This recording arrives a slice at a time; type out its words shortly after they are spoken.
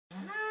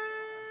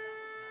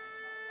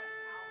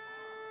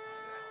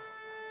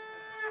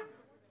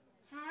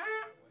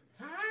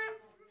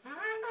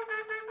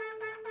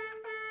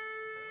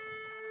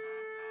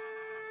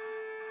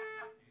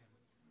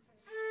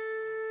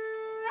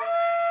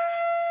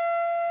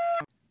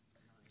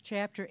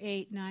chapter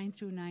 8, 9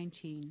 through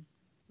 19.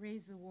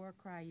 Raise the war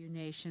cry, you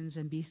nations,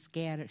 and be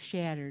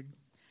shattered.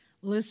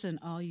 Listen,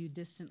 all you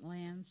distant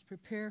lands.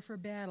 Prepare for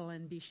battle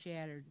and be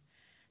shattered.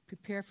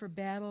 Prepare for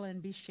battle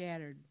and be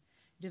shattered.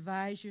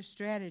 Devise your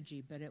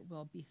strategy, but it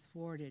will be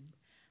thwarted.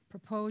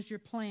 Propose your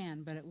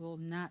plan, but it will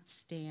not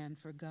stand,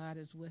 for God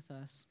is with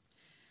us.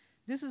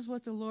 This is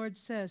what the Lord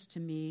says to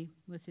me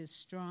with his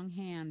strong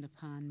hand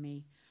upon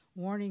me,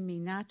 warning me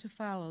not to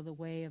follow the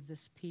way of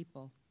this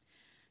people.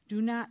 Do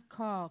not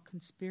call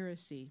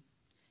conspiracy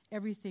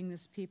everything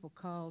this people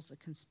calls a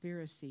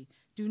conspiracy.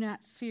 Do not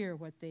fear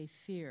what they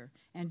fear,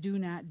 and do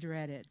not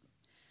dread it.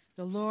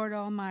 The Lord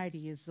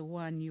Almighty is the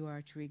one you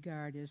are to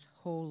regard as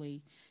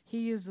holy.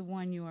 He is the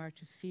one you are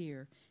to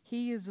fear.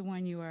 He is the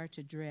one you are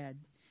to dread.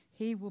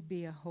 He will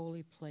be a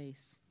holy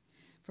place.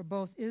 For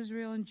both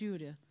Israel and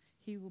Judah,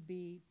 he will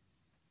be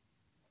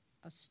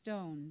a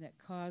stone that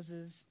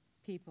causes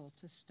people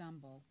to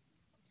stumble,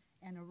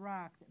 and a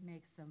rock that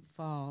makes them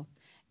fall.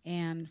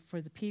 And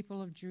for the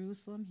people of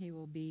Jerusalem, he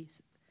will be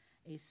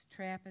a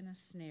trap and a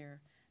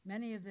snare.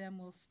 Many of them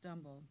will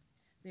stumble.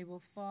 They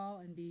will fall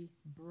and be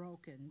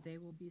broken. They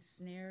will be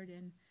snared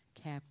and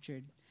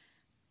captured.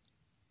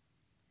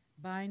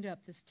 Bind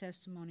up this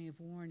testimony of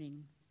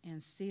warning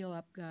and seal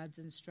up God's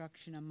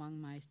instruction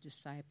among my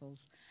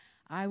disciples.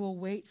 I will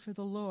wait for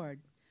the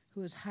Lord,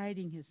 who is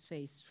hiding his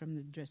face from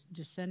the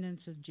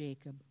descendants of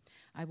Jacob.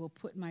 I will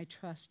put my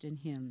trust in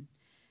him.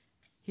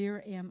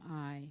 Here am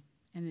I,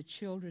 and the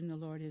children the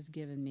Lord has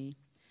given me.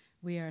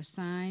 We are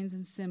signs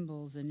and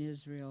symbols in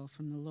Israel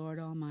from the Lord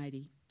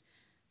Almighty,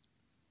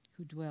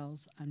 who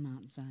dwells on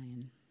Mount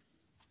Zion.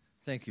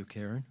 Thank you,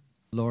 Karen.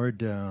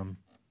 Lord,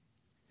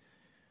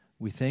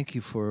 we thank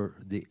you for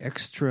the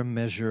extra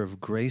measure of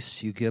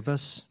grace you give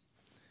us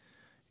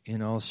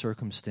in all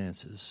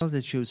circumstances.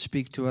 That you would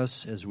speak to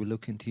us as we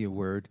look into your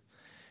word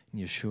in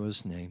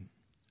Yeshua's name.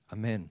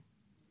 Amen.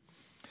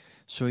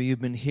 So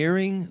you've been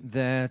hearing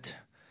that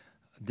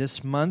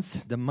this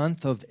month, the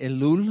month of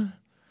Elul,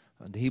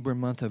 the Hebrew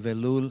month of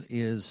Elul,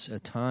 is a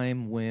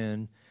time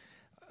when,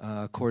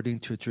 according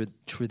to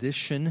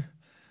tradition,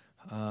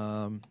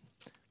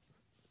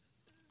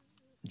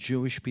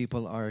 Jewish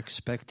people are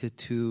expected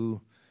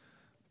to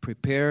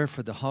prepare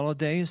for the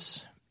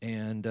holidays.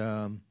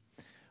 And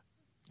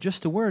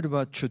just a word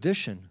about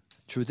tradition.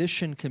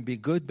 Tradition can be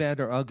good,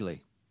 bad, or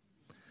ugly.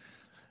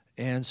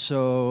 And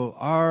so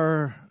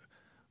our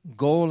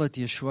goal at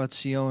Yeshuat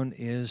Zion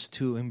is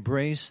to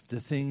embrace the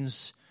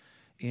things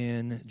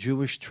in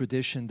Jewish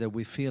tradition that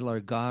we feel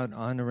are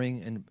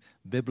God-honoring and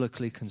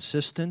biblically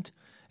consistent.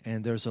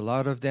 And there's a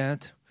lot of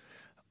that,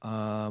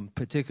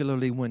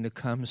 particularly when it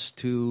comes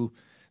to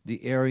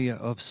the area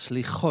of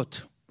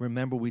slichot.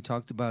 Remember we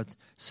talked about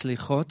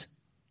slichot?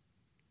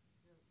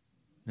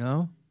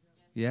 No?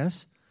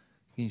 Yes?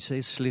 Can you say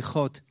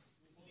slichot?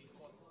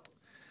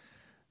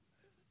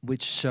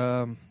 Which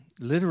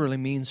literally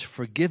means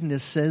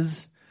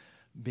forgivenesses,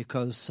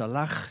 because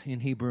salach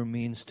in Hebrew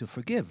means to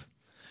forgive.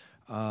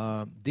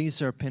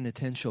 These are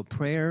penitential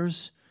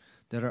prayers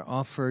that are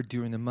offered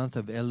during the month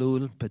of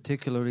Elul,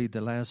 particularly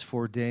the last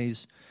 4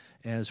 days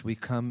as we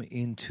come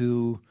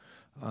into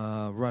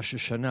Rosh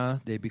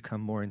Hashanah. They become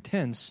more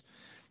intense.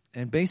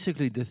 And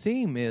basically the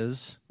theme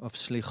of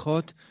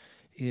Slichot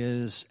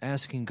is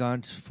asking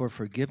God for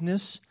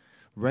forgiveness,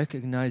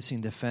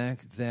 recognizing the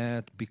fact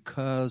that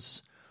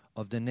because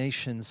of the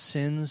nation's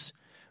sins,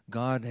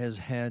 God has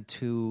had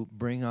to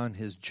bring on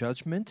his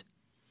judgment,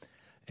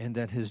 and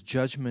that his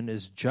judgment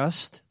is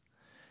just,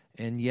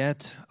 and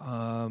yet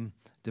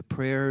the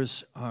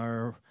prayers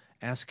are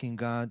asking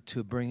God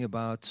to bring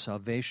about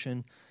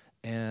salvation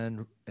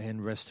and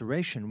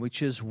restoration,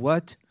 which is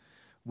what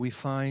we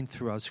find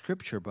throughout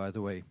Scripture, by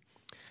the way.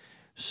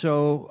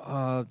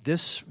 So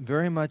this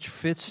very much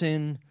fits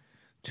in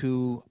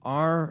to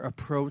our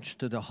approach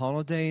to the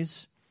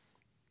holidays,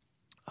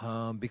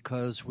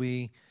 because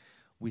we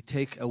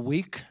take a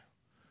week.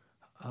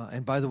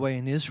 And by the way,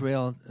 in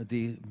Israel,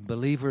 the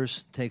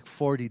believers take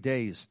 40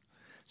 days.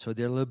 So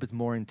they're a little bit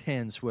more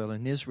intense. Well,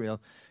 in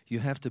Israel, you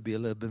have to be a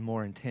little bit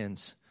more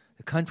intense.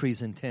 The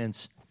country's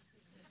intense.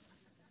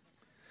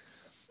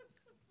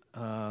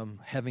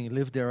 Having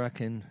lived there, I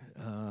can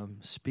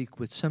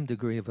speak with some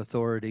degree of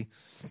authority.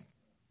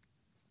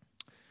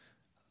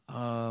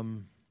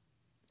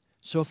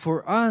 So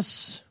for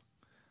us,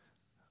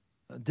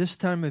 this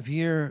time of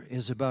year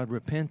is about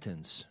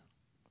repentance.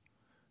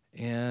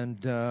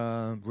 And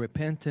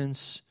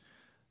repentance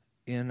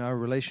in our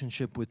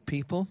relationship with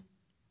people,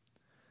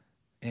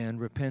 and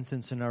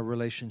repentance in our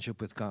relationship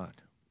with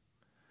God.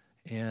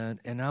 And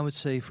I would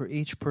say for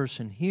each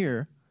person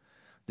here,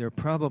 there are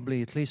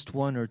probably at least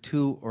one or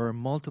two or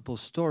multiple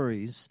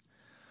stories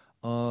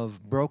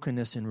of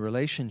brokenness in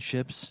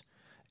relationships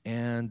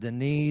and the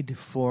need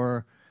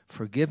for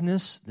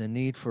forgiveness, the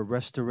need for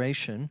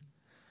restoration,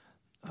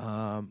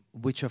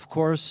 which of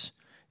course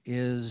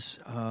is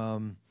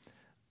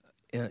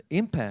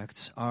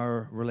impacts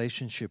our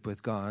relationship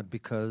with God,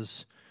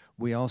 because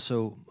we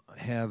also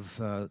have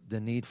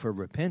the need for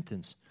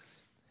repentance.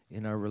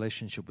 in our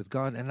relationship with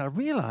God. And I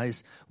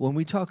realize when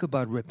we talk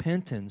about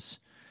repentance,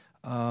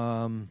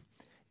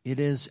 it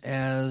is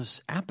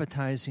as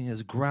appetizing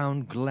as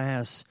ground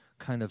glass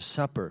kind of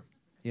supper.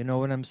 You know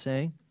what I'm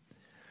saying?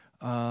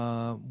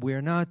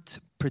 We're not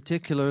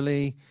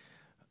particularly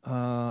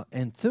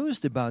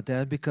enthused about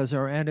that because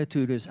our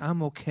attitude is,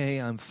 I'm okay,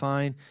 I'm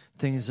fine,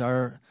 things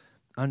are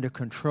under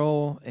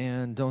control,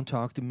 and don't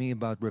talk to me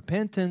about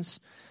repentance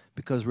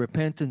because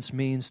repentance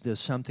means there's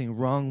something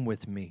wrong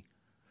with me.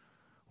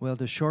 Well,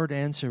 the short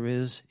answer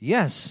is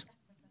yes,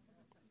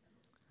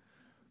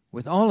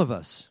 with all of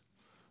us.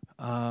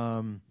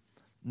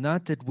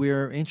 Not that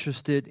we're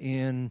interested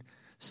in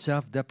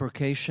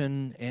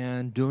self-deprecation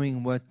and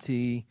doing what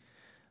the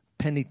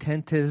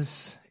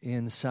penitentes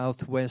in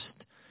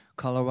southwest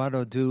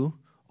Colorado do,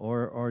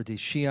 or the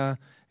Shia,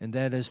 and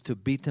that is to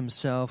beat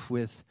themselves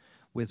with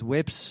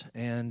whips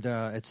and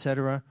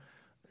etc.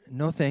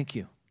 No, thank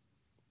you.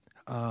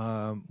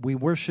 We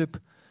worship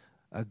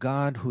a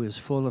God who is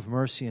full of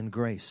mercy and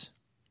grace.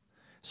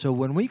 So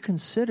when we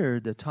consider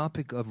the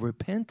topic of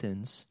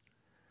repentance,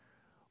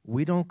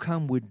 we don't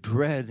come with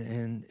dread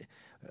and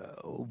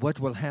what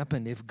will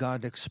happen if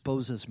God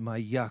exposes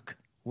my yuck.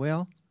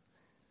 Well,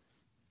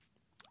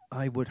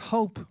 I would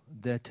hope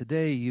that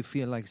today you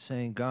feel like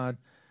saying, God,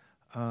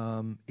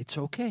 it's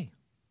okay.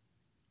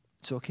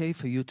 It's okay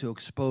for you to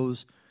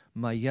expose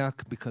my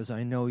yuck because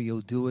I know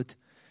you'll do it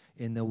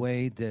in a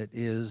way that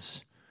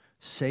is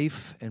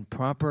safe and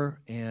proper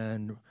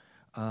and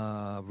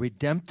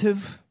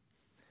redemptive,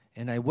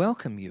 and I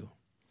welcome you.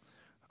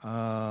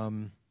 A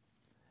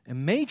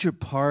major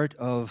part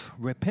of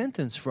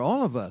repentance for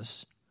all of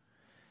us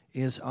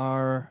is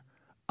our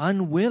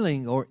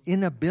unwilling or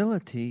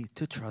inability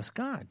to trust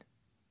God.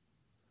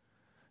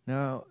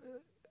 Now,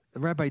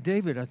 Rabbi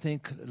David, I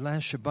think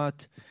last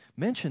Shabbat,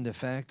 mentioned the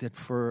fact that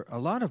for a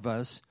lot of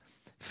us,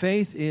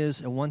 faith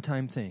is a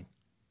one-time thing.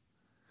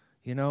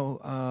 You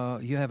know,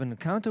 you have an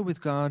encounter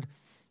with God,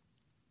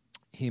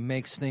 He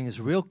makes things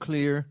real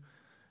clear,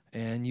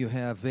 and you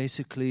have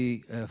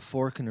basically a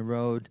fork in the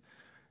road.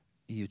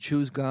 You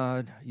choose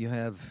God, you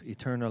have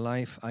eternal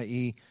life,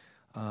 i.e.,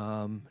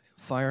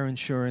 fire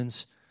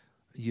insurance.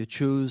 You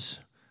choose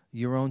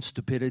your own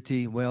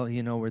stupidity. Well,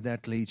 you know where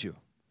that leads you.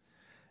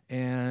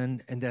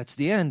 And that's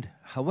the end.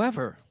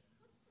 However,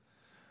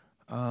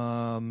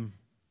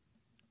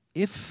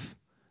 if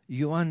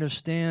you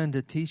understand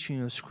the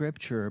teaching of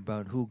Scripture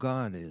about who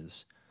God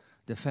is,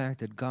 the fact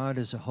that God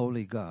is a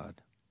holy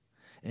God,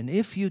 and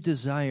if you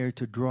desire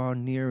to draw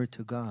nearer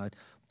to God,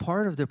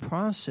 part of the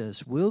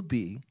process will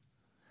be,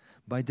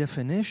 by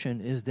definition,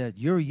 is that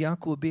your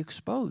yuck will be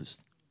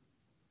exposed.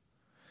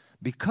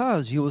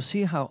 Because you will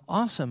see how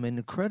awesome and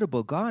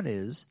incredible God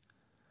is,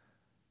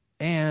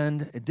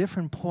 and at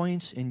different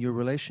points in your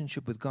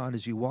relationship with God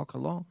as you walk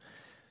along,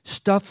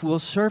 stuff will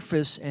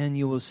surface and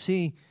you will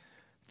see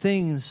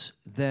things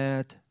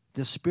that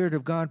the Spirit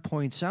of God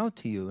points out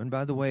to you. And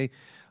by the way,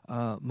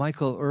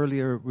 Michael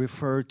earlier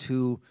referred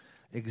to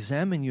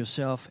examine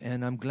yourself,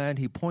 and I'm glad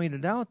he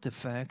pointed out the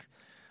fact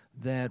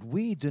that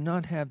we do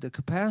not have the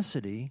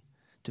capacity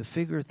to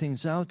figure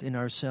things out in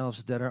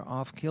ourselves that are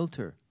off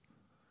kilter.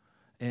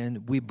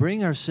 And we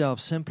bring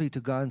ourselves simply to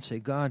God and say,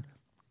 God,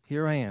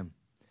 here I am.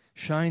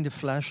 Shine the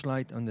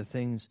flashlight on the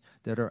things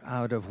that are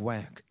out of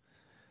whack.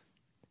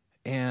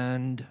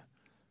 And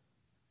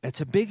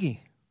it's a biggie,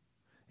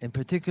 and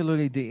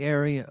particularly the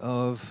area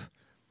of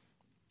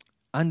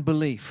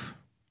unbelief.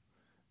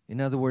 In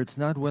other words,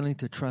 not willing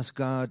to trust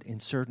God in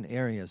certain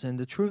areas. And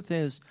the truth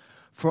is,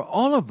 for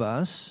all of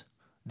us,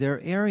 there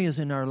are areas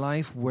in our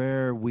life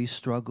where we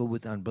struggle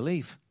with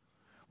unbelief.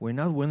 We're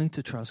not willing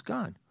to trust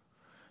God.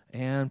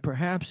 And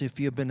perhaps if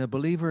you've been a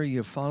believer,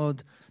 you've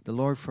followed the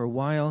Lord for a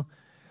while,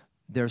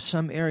 there are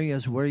some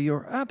areas where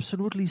you're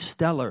absolutely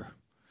stellar.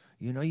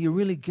 You know, you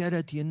really get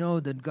it. You know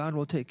that God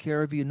will take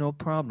care of you, no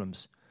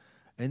problems.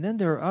 And then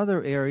there are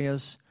other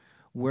areas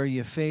where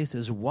your faith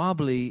is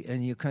wobbly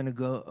and you kind of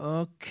go,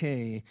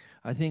 okay,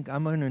 I think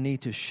I'm going to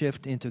need to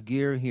shift into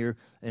gear here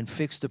and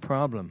fix the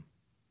problem.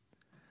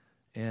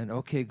 And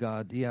okay,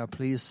 God, yeah,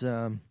 please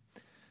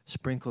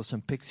sprinkle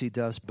some pixie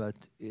dust, but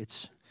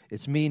it's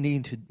me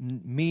needing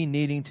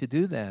to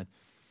do that.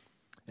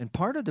 And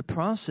part of the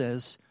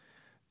process,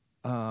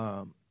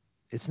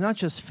 it's not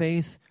just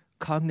faith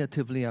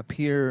cognitively up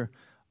here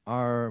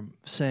are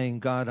saying,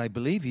 God, I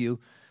believe you.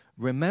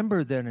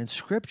 Remember that in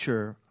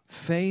Scripture,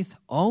 faith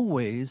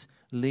always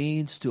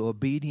leads to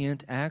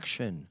obedient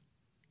action.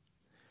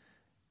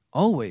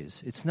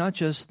 Always. It's not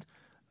just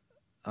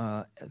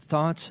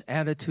thoughts,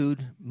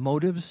 attitude,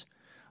 motives,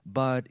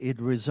 but it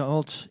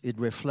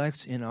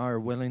reflects in our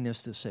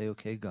willingness to say,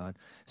 okay, God,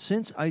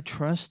 since I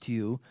trust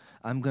you,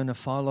 I'm going to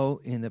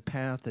follow in the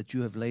path that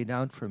you have laid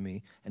out for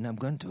me, and I'm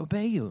going to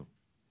obey you.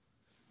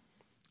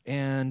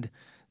 And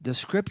the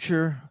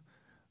scripture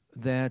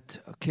that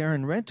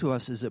Karen read to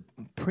us is a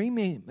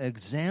premium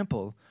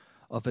example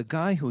of a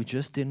guy who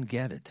just didn't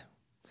get it.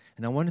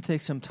 And I want to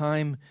take some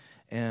time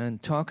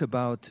and talk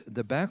about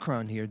the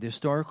background here, the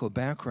historical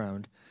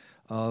background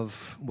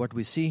of what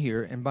we see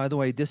here. And by the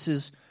way, this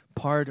is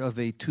part of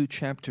a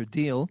 2-chapter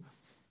deal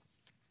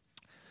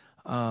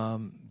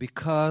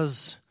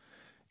because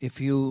if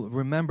you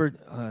remember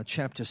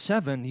chapter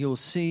 7, you'll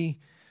see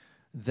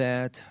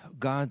that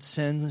God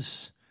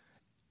sends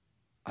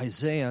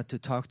Isaiah to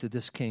talk to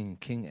this king,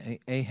 King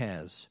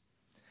Ahaz,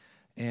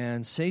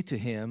 and say to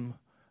him,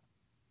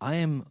 I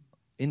am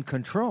in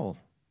control.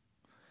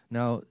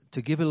 Now,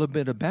 to give a little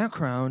bit of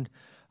background,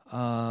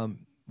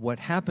 what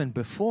happened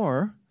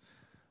before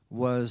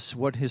was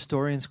what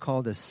historians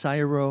call the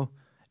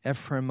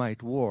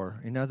Syro-Ephraimite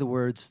War. In other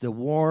words, the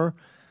war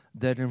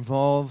that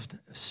involved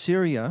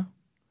Syria,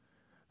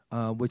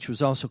 which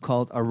was also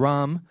called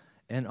Aram,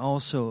 and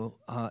also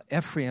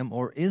Ephraim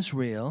or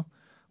Israel,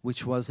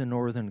 which was the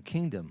northern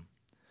kingdom.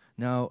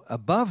 Now,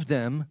 above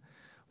them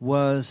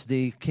was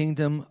the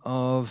kingdom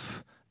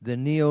of the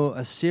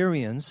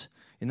Neo-Assyrians.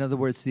 In other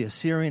words, the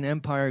Assyrian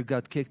Empire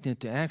got kicked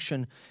into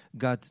action,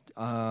 got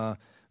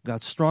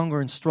stronger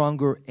and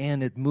stronger,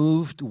 and it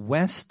moved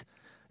west.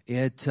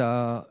 It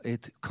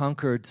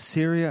conquered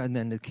Syria, and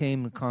then it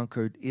came and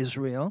conquered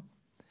Israel.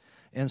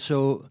 And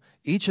so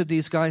each of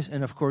these guys,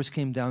 and of course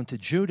came down to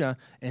Judah,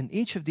 and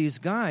each of these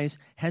guys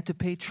had to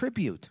pay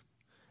tribute.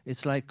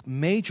 It's like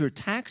major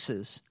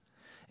taxes.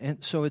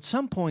 And so at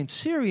some point,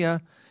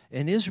 Syria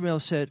and Israel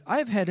said,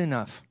 I've had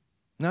enough.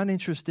 Not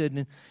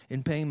interested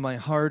in paying my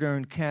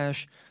hard-earned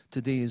cash to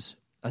these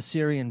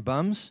Assyrian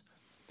bums.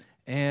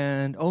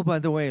 And, oh, by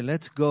the way,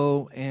 let's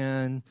go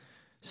and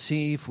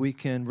see if we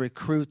can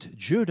recruit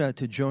Judah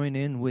to join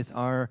in with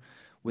our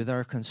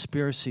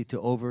conspiracy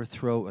to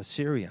overthrow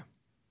Assyria.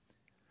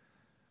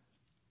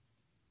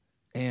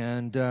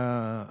 And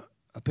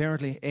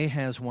apparently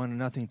Ahaz wanted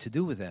nothing to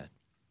do with that.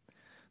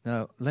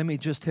 Now, let me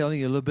just tell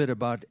you a little bit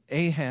about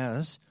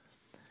Ahaz,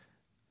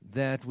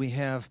 that we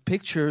have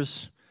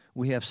pictures,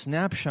 we have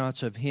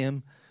snapshots of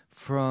him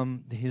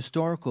from the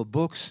historical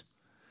books,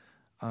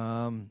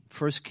 1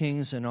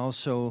 Kings and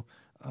also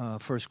 1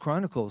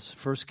 Chronicles,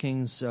 1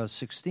 Kings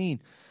 16.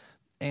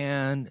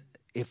 And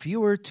if you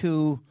were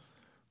to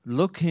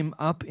look him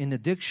up in a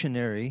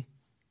dictionary,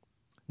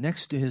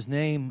 next to his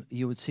name,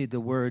 you would see the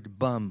word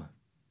bum.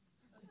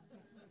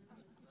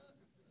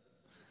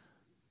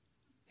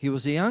 He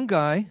was a young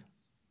guy.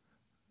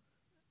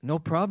 No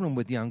problem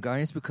with young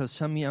guys because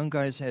some young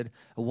guys had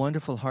a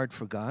wonderful heart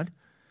for God.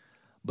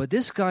 But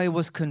this guy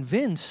was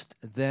convinced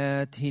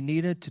that he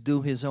needed to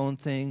do his own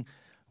thing,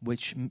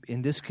 which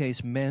in this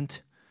case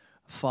meant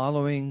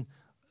following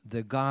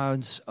the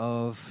gods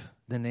of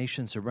the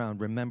nations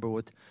around. Remember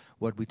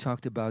what we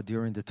talked about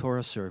during the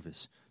Torah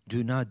service.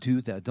 Do not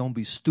do that. Don't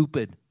be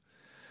stupid.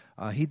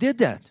 He did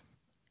that.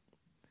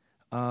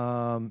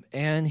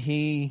 And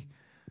he...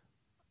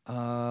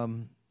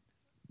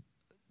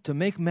 to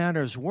make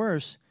matters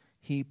worse,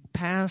 he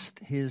passed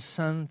his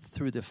son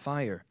through the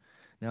fire.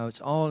 Now,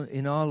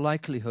 in all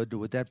likelihood,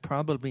 what that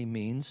probably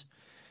means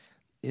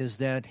is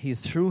that he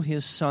threw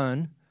his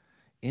son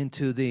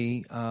into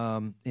the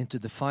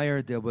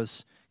fire that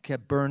was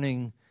kept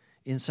burning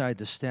inside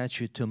the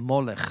statue to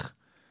Molech,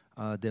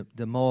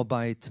 the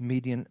Moabite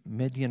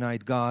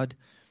Midianite god.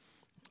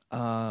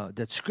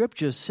 That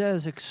Scripture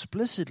says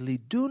explicitly,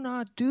 do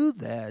not do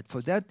that.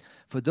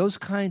 For those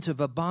kinds of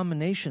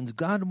abominations,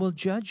 God will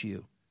judge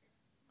you.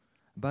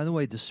 By the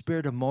way, the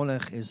spirit of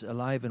Molech is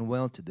alive and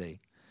well today.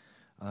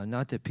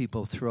 Not that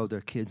people throw their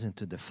kids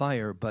into the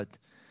fire, but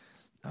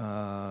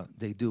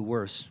they do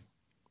worse.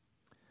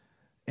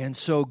 And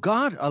so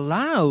God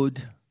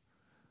allowed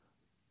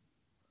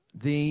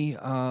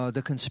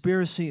the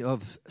conspiracy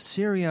of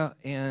Syria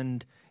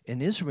and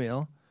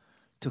Israel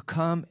to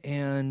come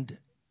and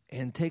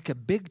take a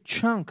big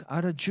chunk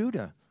out of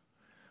Judah.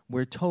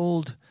 We're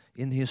told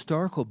in the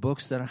historical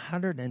books that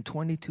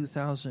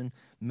 122,000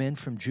 men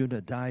from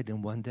Judah died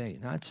in one day.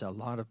 That's a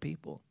lot of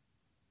people.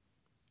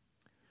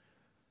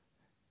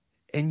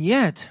 And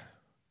yet,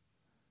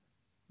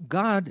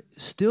 God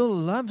still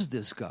loves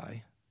this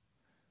guy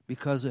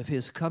because of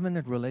his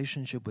covenant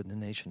relationship with the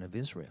nation of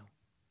Israel.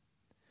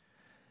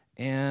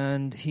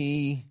 And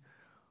he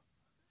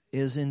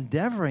is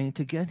endeavoring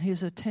to get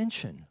his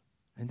attention.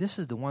 And this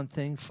is the one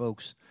thing,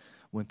 folks,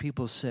 when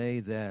people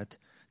say that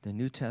the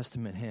New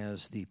Testament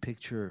has the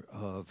picture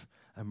of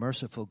a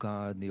merciful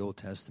God and the Old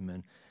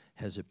Testament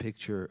has a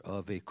picture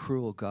of a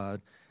cruel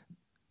God,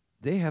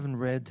 they haven't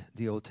read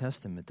the Old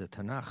Testament, the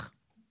Tanakh.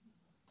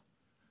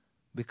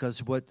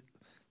 Because what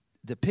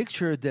the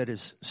picture that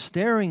is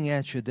staring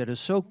at you that is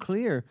so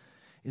clear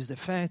is the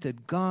fact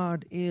that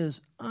God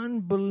is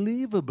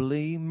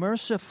unbelievably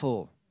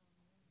merciful.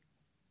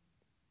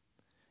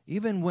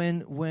 Even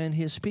when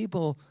his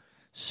people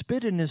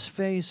spit in his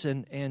face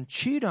and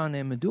cheat on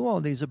him and do all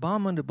these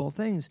abominable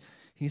things,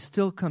 he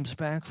still comes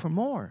back for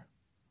more.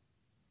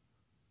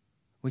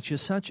 Which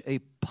is such a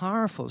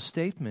powerful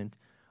statement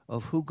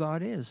of who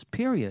God is,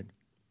 period.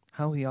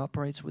 How he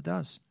operates with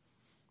us.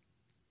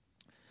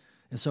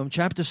 And so in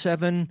chapter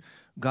 7,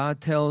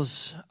 God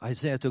tells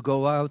Isaiah to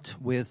go out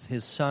with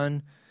his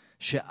son,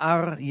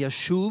 She'ar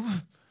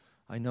Yashuv.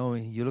 I know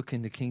you look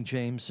in the King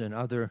James and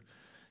other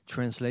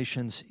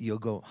translations, you'll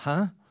go,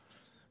 huh?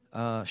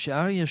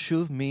 She'ar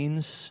Yeshuv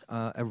means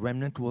a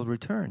remnant will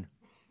return.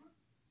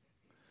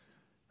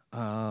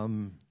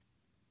 And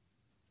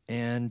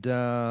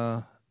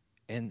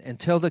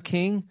tell the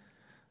king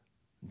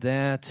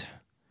that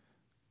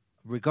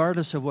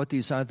regardless of what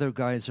these other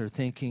guys are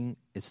thinking,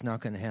 it's not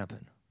going to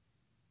happen.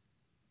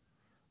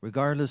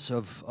 Regardless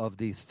of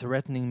the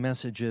threatening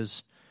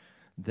messages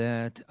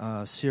that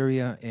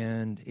Syria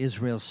and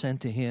Israel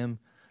sent to him,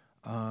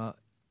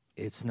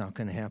 it's not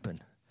going to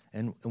happen.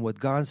 And what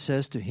God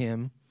says to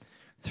him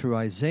through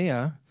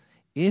Isaiah,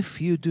 if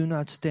you do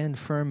not stand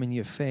firm in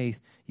your faith,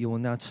 you will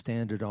not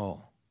stand at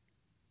all.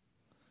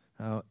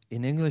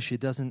 In English, it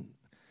doesn't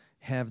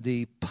have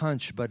the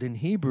punch, but in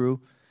Hebrew,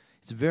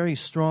 it's very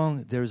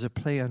strong. There's a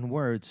play on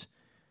words.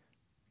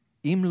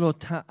 Im lo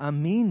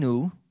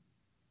ta'aminu,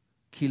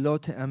 ki lo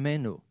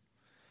te'amenu.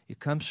 It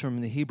comes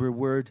from the Hebrew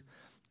word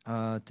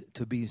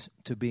to be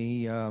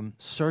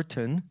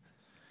certain.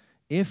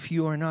 If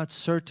you are not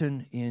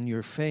certain in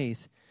your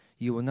faith,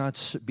 you will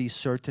not be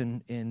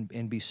certain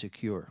and be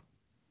secure.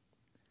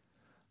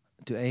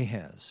 To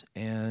Ahaz.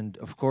 And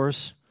of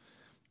course,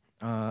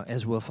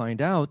 as we'll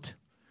find out,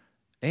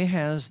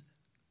 Ahaz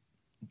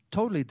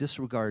totally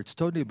disregards,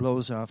 totally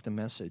blows off the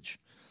message.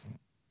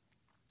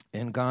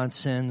 And God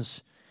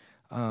sends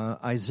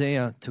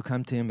Isaiah to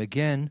come to him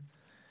again.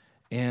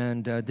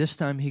 And this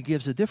time he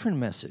gives a different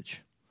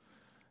message.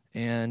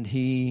 And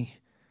he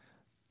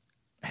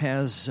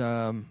has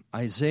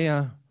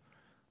Isaiah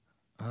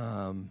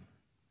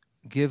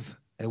give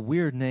a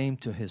weird name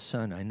to his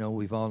son. I know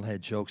we've all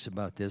had jokes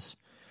about this.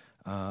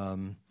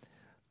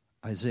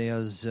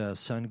 Isaiah's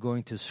son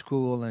going to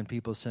school and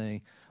people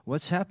saying,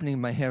 "What's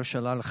happening, Maher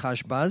Shalal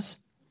Chashbaz?"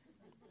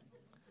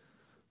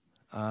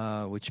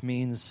 Which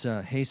means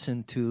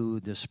hasten to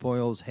the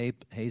spoils,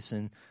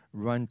 hasten,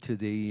 run to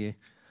the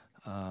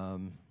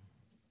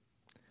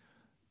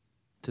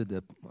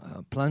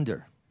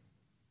plunder.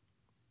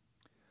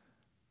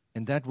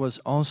 And that was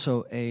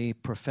also a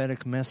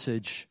prophetic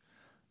message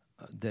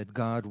that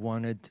God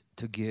wanted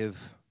to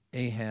give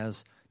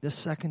Ahaz the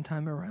second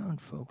time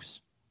around,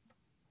 folks.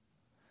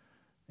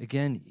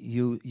 Again,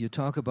 you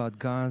talk about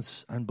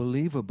God's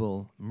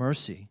unbelievable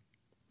mercy.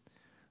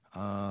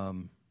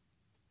 Ahaz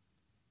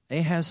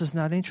is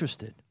not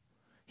interested.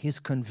 He's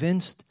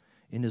convinced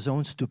in his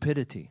own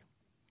stupidity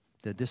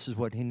that this is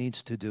what he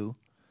needs to do,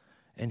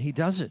 and he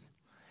does it.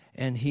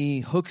 And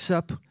he hooks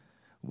up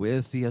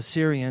with the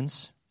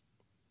Assyrians,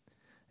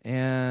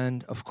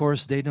 and of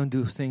course they don't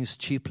do things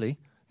cheaply.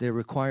 They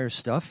require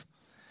stuff.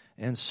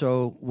 And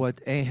so what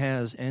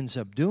Ahaz ends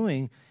up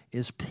doing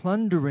is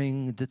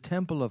plundering the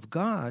temple of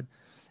God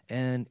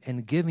and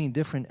giving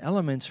different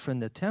elements from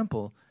the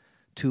temple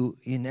to,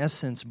 in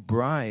essence,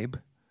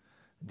 bribe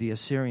the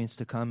Assyrians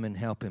to come and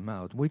help him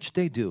out, which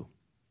they do.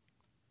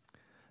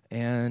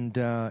 And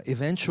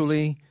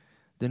eventually,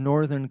 the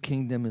northern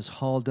kingdom is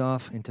hauled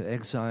off into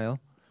exile.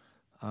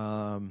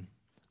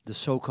 The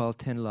so-called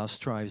 10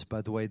 lost tribes.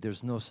 By the way,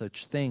 there's no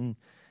such thing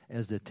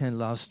as the 10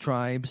 lost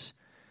tribes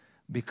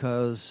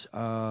because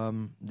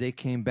they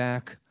came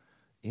back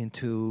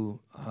into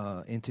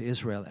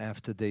Israel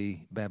after the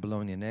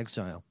Babylonian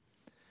exile.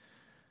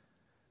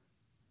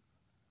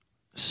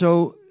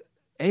 So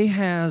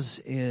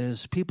Ahaz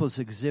is people's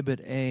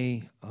exhibit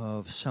A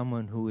of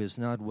someone who is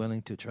not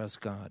willing to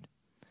trust God,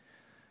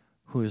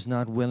 who is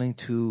not willing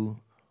to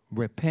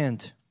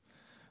repent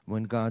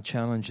when God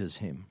challenges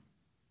him.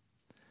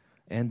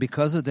 And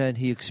because of that,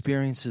 he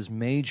experiences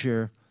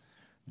major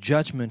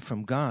judgment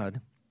from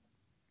God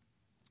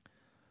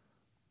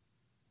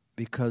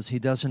because he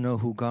doesn't know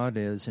who God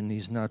is and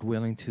he's not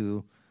willing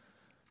to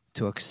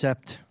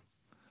accept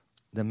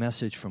the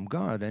message from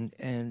God.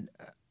 And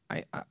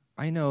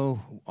I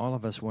know all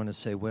of us want to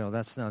say, well,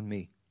 that's not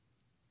me.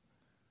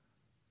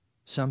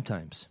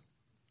 Sometimes.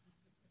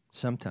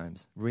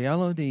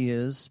 Reality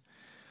is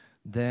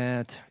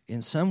that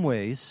in some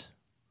ways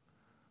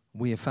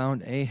we have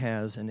found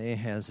Ahaz, and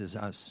Ahaz is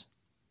us.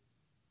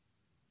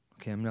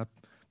 Okay, I'm not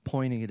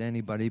pointing at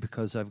anybody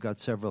because I've got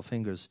several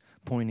fingers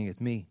pointing at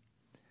me.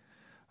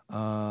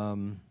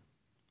 And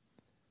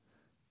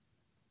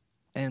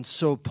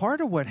so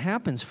part of what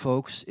happens,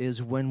 folks,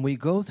 is when we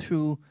go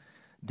through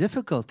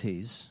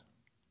difficulties,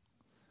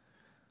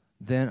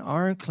 then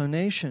our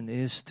inclination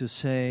is to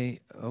say,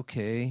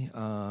 okay,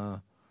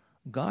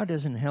 God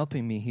isn't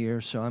helping me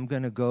here, so I'm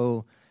going to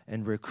go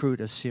and recruit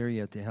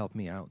Assyria to help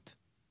me out.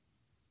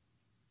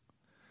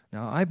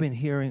 Now, I've been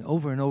hearing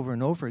over and over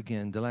and over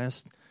again the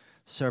last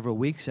several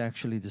weeks,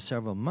 actually the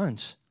several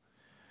months,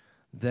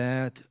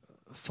 that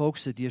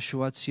folks at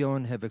Yeshuat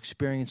Zion have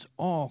experienced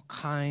all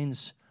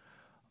kinds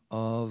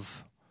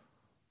of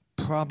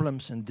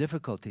problems and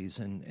difficulties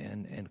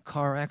and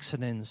car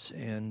accidents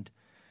and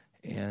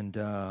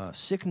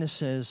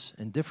sicknesses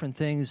and different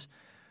things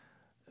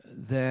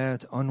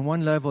that on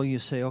one level you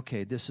say,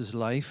 okay, this is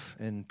life,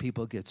 and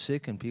people get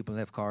sick and people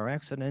have car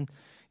accident.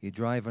 You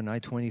drive on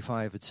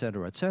I-25, et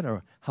cetera, et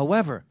cetera.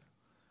 However,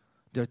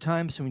 there are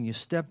times when you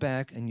step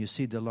back and you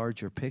see the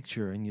larger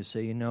picture and you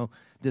say,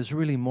 there's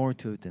really more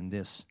to it than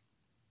this.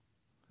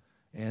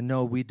 And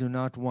no, we do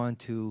not want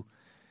to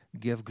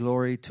give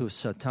glory to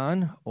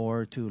Satan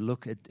or to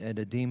look at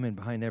a demon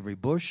behind every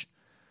bush.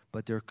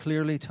 But there are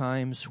clearly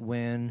times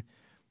when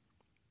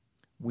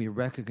we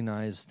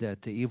recognize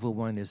that the evil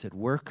one is at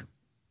work,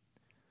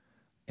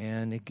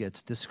 and it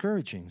gets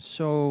discouraging.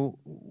 So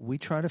we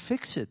try to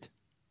fix it,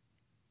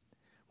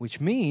 which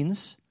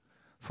means,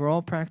 for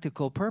all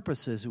practical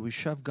purposes, we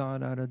shove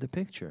God out of the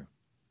picture,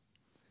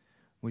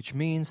 which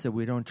means that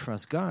we don't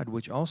trust God,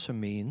 which also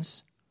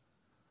means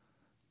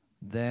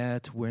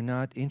that we're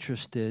not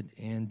interested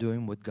in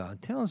doing what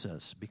God tells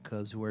us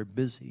because we're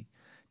busy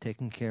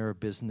taking care of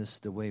business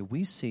the way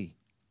we see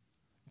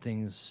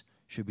things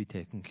should be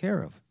taken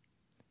care of.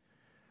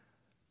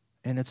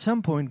 And at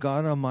some point,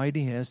 God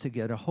Almighty has to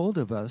get a hold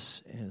of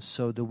us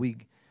so that we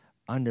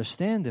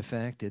understand the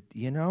fact that,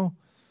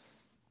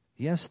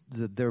 yes,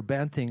 there are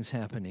bad things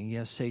happening.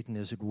 Yes, Satan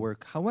is at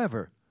work.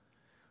 However,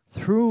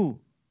 through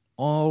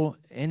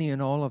any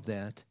and all of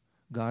that,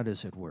 God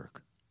is at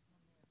work.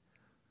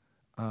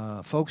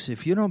 Folks,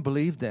 if you don't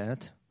believe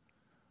that,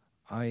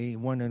 I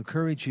want to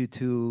encourage you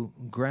to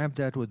grab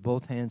that with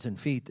both hands and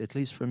feet. At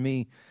least for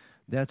me,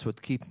 that's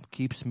what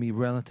keeps me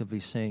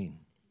relatively sane.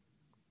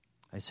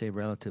 I say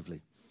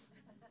relatively.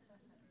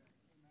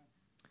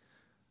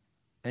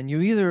 And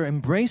you either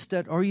embrace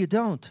that or you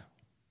don't.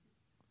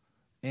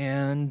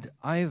 And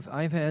I've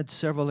had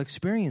several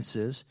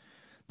experiences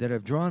that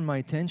have drawn my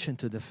attention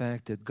to the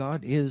fact that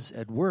God is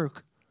at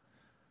work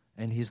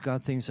and He's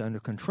got things under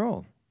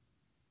control.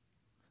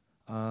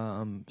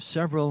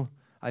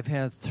 I've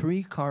had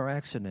 3 car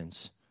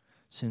accidents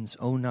since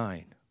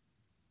 2009.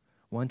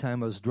 One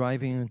time I was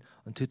driving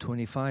on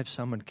 225,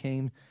 someone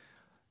came,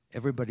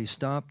 everybody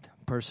stopped,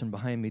 person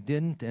behind me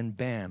didn't, and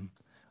bam,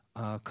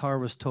 car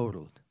was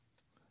totaled.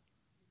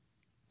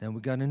 Then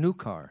we got a new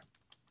car.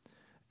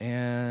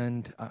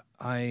 And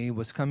I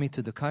was coming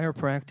to the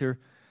chiropractor,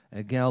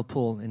 a gal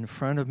pulled in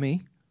front of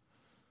me.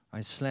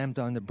 I slammed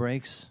on the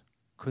brakes,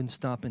 couldn't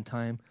stop in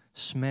time,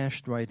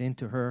 smashed right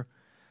into her.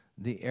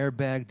 The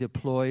airbag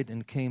deployed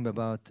and came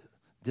about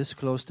this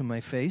close to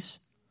my face.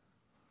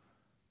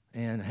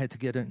 And I had to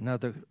get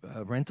another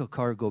rental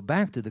car, go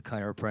back to the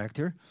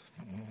chiropractor.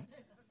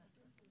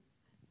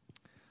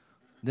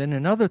 Then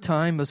another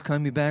time I was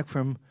coming back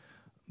from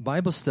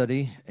Bible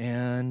study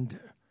and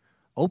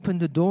opened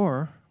the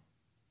door.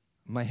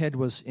 My head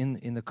was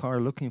in the car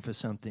looking for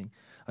something.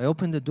 I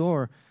opened the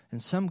door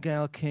and some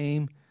gal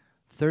came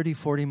 30,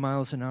 40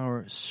 miles an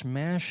hour,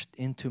 smashed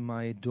into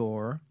my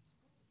door.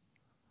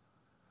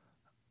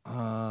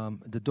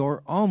 The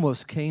door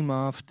almost came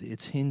off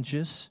its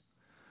hinges.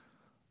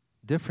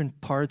 Different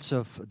parts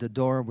of the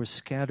door were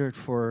scattered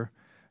for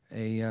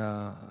a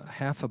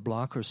half a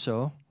block or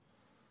so.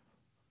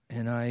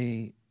 And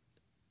I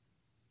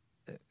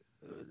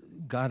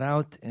got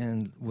out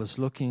and was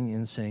looking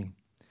and saying,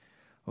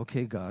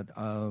 okay, God,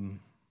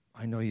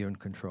 I know you're in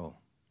control.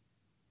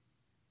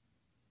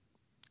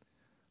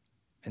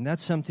 And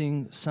that's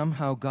something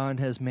somehow God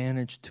has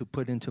managed to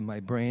put into my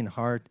brain,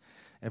 heart,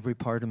 every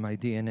part of my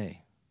DNA.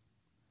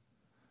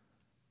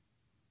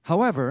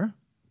 However,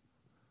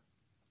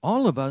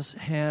 all of us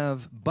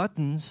have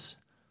buttons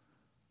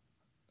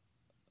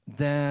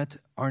that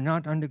are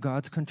not under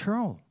God's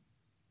control.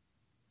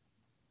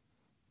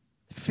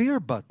 Fear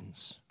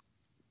buttons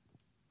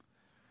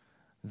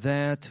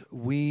that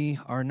we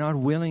are not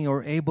willing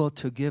or able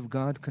to give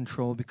God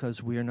control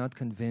because we are not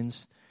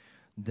convinced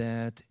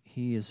that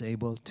He is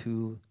able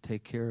to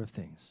take care of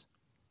things.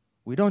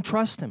 We don't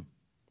trust Him.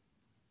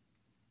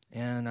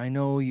 And I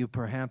know you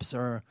perhaps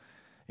are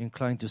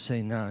inclined to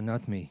say, no,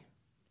 not me.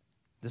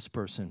 This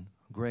person,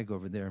 Greg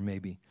over there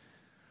maybe.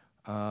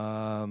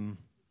 But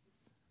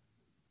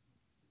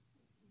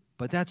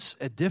that's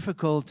a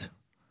difficult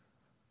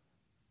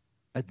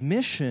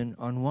admission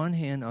on one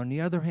hand. On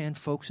the other hand,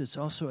 folks, it's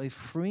also a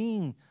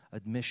freeing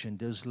admission.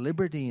 There's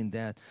liberty in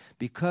that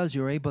because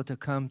you're able to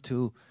come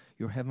to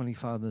your Heavenly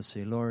Father and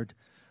say, Lord,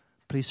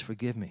 please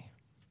forgive me.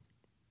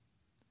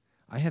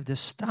 I have this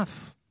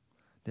stuff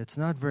that's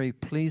not very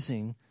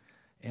pleasing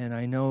and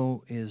I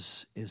know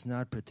is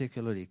not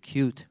particularly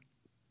cute.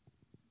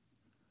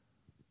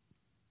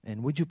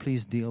 And would you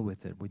please deal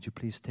with it? Would you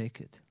please take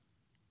it?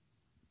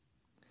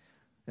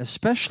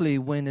 Especially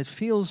when it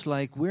feels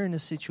like we're in a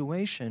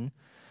situation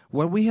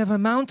where we have a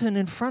mountain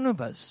in front of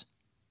us.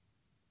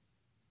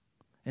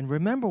 And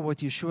remember what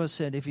Yeshua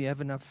said, if you have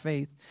enough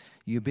faith,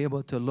 you'll be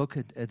able to look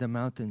at the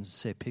mountains and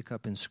say, pick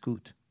up and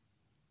scoot.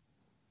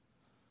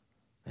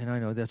 And I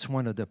know that's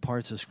one of the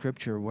parts of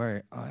Scripture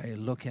where I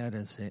look at it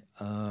and say,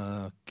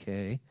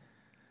 okay,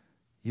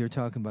 you're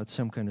talking about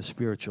some kind of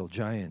spiritual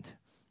giant.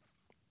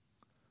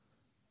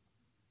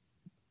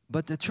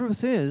 But the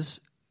truth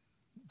is,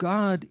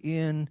 God,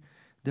 in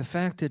the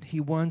fact that He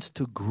wants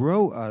to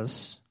grow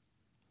us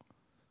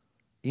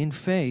in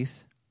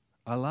faith,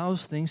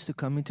 allows things to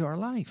come into our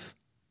life.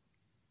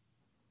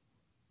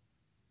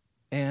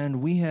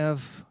 And we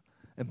have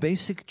a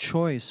basic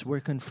choice. We're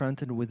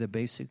confronted with a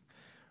basic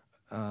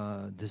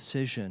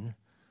decision.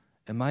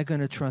 Am I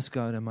going to trust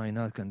God? Am I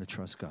not going to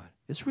trust God?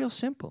 It's real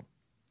simple.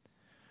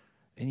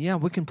 And yeah,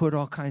 we can put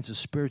all kinds of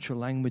spiritual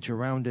language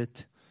around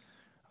it.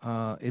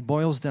 It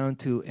boils down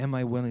to, am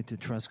I willing to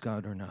trust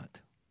God or not?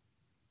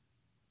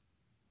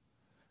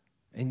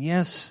 And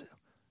yes,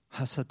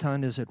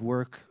 Satan is at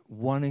work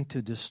wanting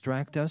to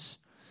distract us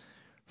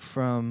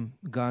from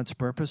God's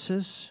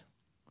purposes,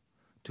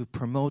 to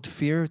promote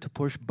fear, to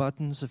push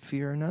buttons of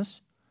fear in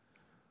us.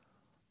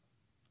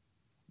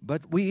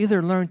 But we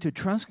either learn to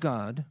trust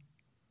God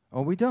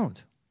or we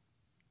don't.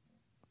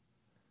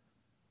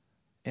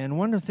 And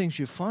one of the things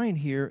you find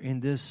here in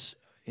this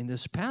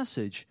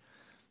passage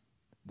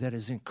that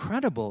is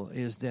incredible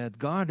is that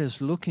God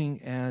is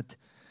looking at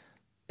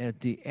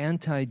the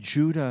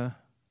anti-Judah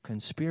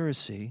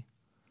conspiracy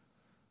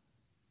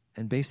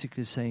and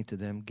basically saying to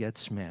them, get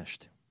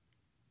smashed.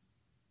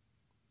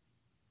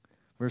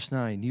 Verse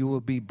 9, you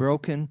will be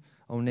broken,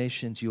 O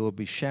nations, you will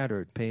be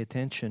shattered. Pay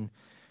attention,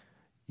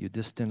 you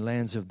distant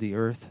lands of the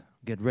earth.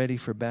 Get ready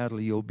for battle,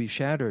 you'll be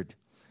shattered.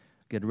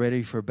 Get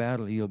ready for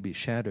battle, you'll be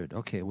shattered.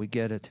 Okay, we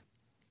get it.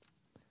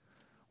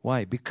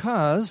 Why?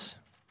 Because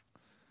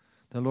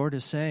the Lord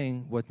is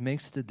saying what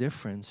makes the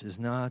difference is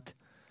not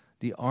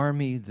the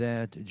army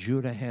that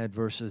Judah had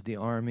versus the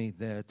army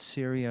that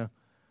Syria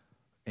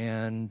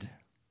and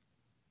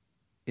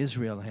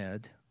Israel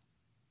had.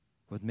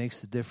 What makes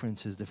the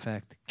difference is the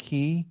fact,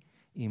 Ki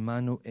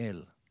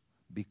Immanuel,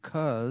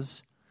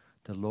 because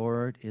the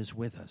Lord is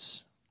with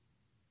us.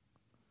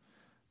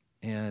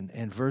 And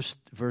verse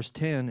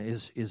 10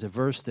 is a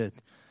verse that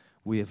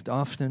we have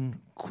often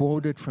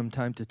quoted from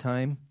time to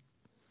time.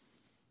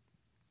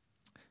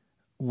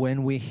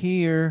 When we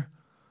hear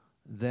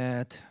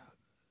that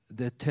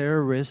the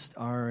terrorists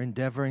are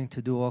endeavoring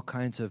to do all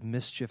kinds of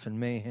mischief and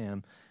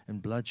mayhem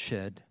and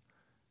bloodshed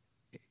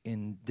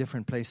in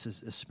different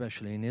places,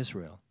 especially in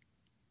Israel,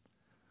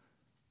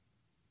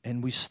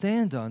 and we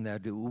stand on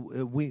that,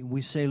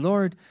 we say,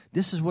 Lord,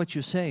 this is what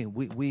you say.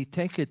 We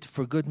take it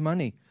for good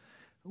money.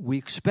 We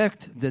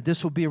expect that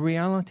this will be a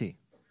reality.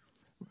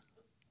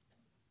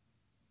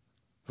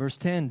 Verse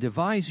 10,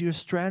 devise your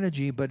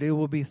strategy, but it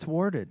will be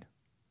thwarted.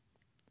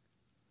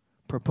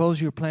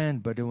 Propose your plan,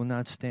 but it will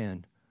not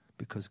stand,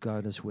 because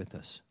God is with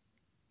us.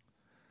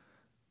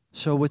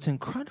 So what's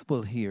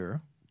incredible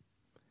here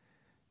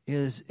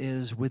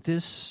is with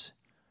this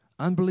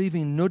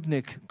unbelieving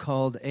nudnik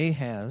called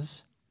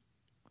Ahaz,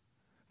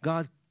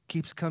 God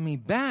keeps coming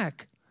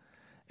back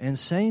and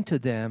saying to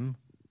them,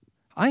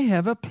 I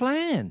have a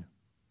plan,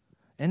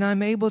 and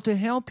I'm able to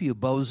help you,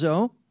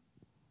 bozo,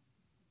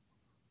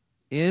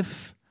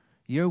 if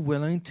you're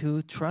willing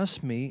to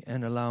trust me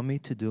and allow me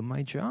to do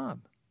my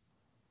job.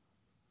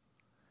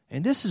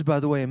 And this is, by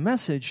the way, a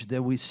message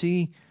that we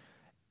see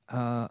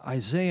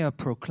Isaiah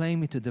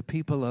proclaiming to the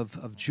people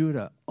of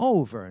Judah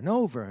over and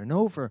over and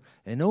over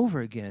and over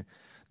again.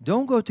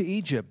 Don't go to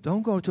Egypt.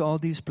 Don't go to all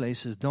these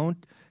places.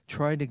 Don't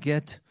try to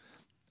get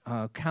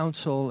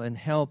counsel and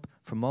help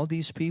from all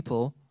these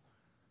people,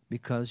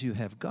 because you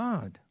have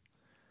God.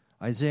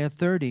 Isaiah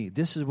 30,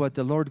 this is what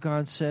the Lord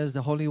God says,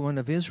 the Holy One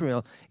of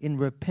Israel, in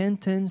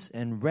repentance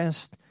and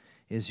rest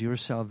is your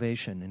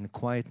salvation, in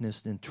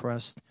quietness and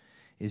trust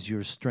is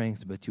your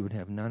strength, but you would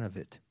have none of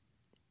it.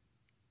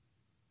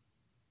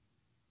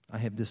 I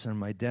have this on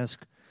my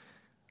desk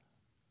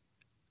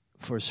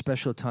for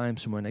special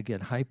times when I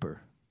get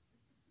hyper.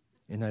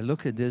 And I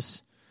look at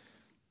this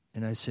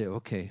and I say,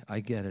 okay,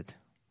 I get it.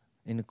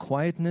 In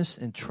quietness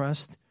and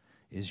trust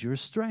is your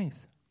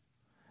strength.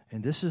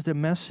 And this is the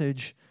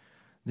message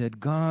that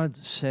God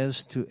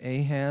says to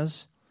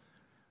Ahaz.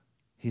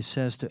 He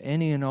says to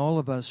any and all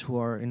of us who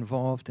are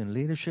involved in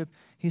leadership,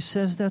 he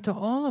says that to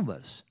all of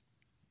us.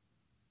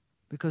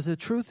 Because the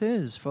truth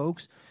is,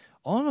 folks,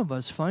 all of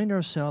us find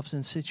ourselves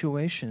in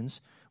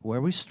situations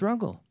where we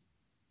struggle.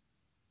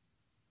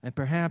 And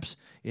perhaps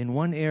in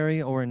one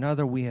area or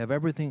another we have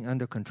everything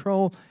under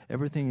control,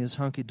 everything is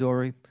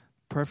hunky-dory,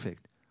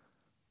 perfect.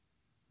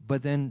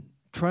 But then,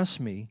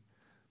 trust me,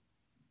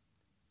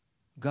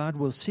 God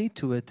will see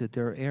to it that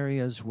there are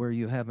areas where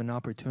you have an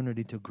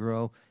opportunity to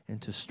grow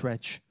and to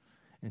stretch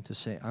and to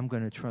say, I'm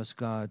going to trust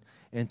God,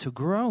 and to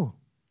grow.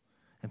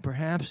 And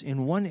perhaps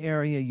in one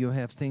area you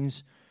have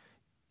things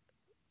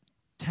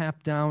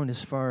tapped down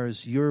as far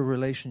as your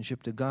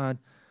relationship to God,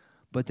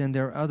 but then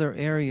there are other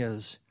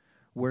areas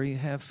where you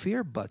have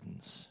fear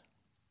buttons.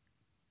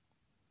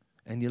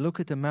 And you look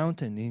at the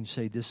mountain and you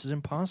say, this is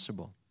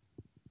impossible.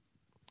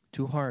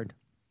 Too hard.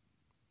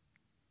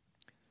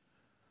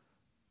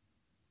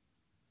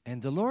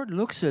 And the Lord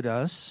looks at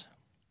us,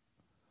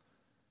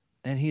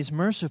 and He's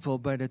merciful,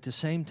 but at the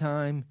same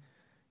time,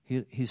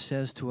 He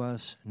says to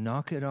us,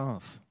 knock it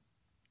off.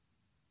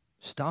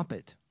 Stop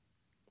it.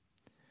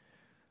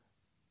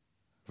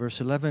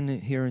 Verse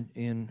 11 here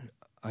in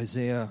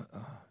Isaiah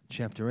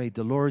chapter 8,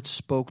 the Lord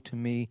spoke to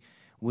me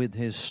with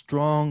His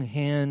strong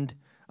hand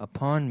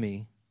upon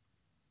me,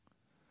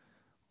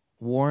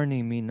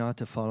 warning me not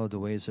to follow the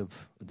ways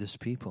of this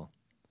people.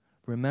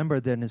 Remember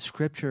that in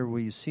Scripture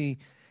where you see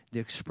the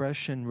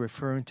expression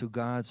referring to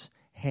God's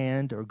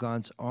hand or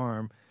God's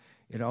arm,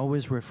 it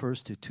always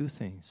refers to two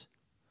things.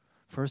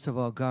 First of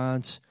all,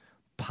 God's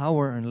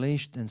power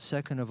unleashed, and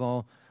second of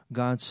all,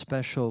 God's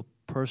special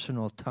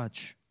personal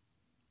touch.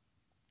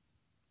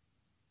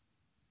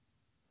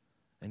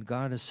 And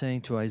God is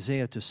saying to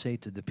Isaiah to say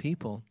to the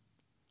people,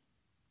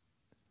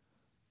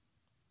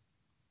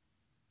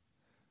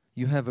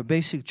 you have a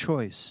basic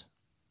choice.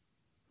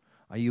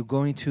 Are you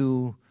going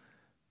to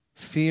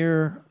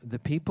fear the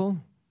people,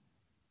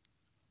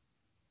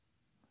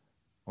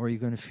 or are you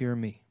going to fear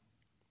me?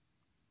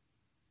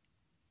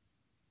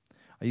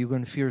 Are you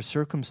going to fear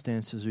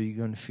circumstances, or are you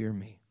going to fear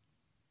me?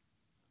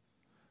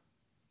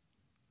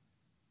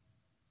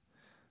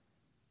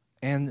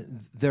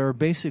 And there are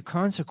basic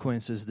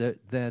consequences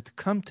that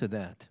come to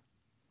that.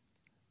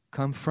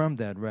 Come from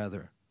that,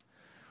 rather.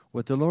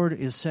 What the Lord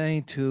is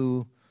saying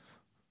to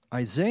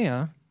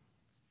Isaiah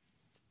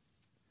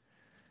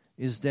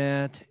is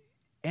that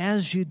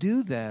as you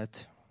do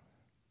that,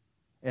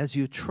 as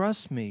you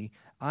trust me,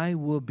 I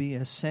will be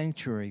a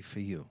sanctuary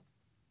for you.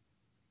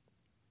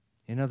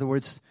 In other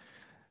words,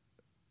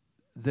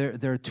 there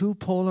are two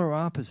polar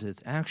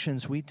opposites,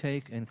 actions we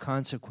take and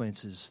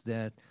consequences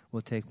that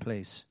will take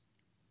place.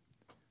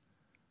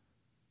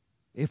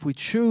 If we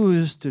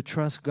choose to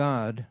trust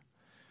God,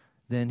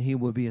 then He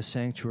will be a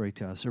sanctuary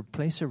to us, a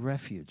place of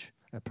refuge,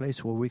 a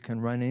place where we can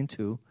run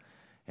into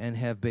and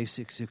have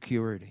basic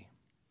security.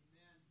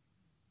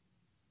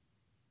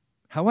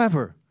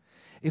 However,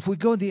 if we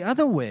go the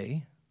other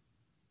way,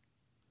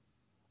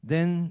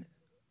 then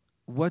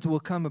what will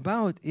come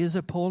about is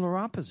a polar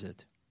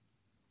opposite.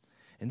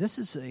 And this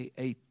is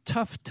a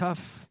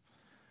tough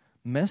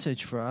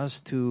message for us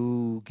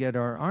to get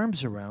our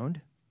arms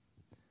around,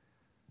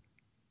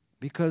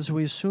 because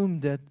we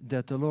assume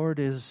that the Lord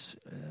is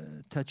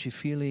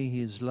touchy-feely,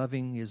 He is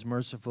loving, He is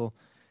merciful,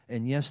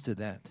 and yes to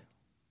that.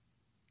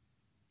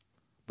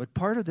 But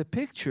part of the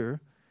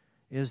picture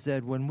is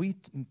that when we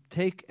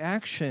take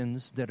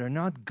actions that are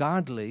not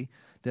godly,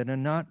 that are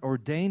not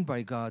ordained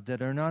by God,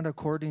 that are not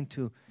according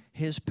to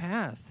His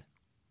path,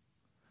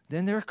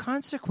 then there are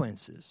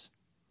consequences.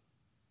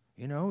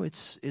 You know,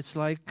 it's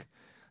like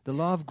the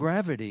law of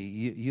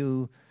gravity.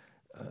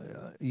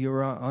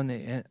 You're on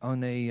a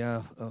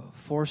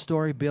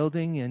 4-story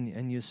building,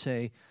 and you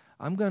say,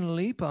 I'm going to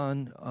leap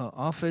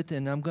off it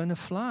and I'm going to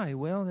fly.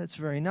 Well, that's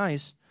very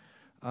nice.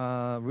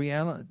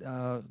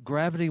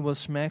 Gravity will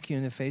smack you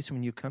in the face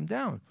when you come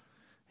down.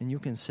 And you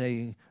can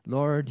say,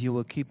 Lord, you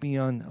will keep me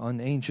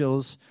on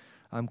angels.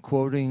 I'm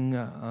quoting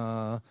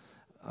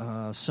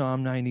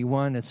Psalm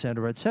 91,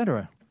 etc.,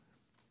 etc.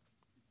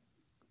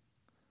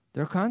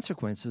 There are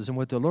consequences. And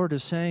what the Lord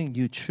is saying,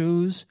 you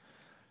choose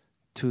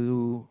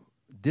to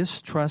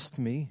distrust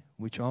me,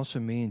 which also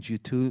means you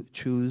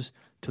choose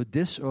to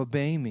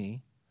disobey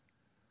me,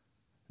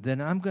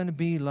 then I'm going to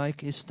be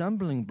like a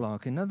stumbling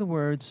block. In other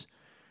words,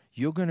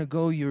 you're going to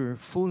go your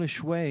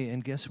foolish way,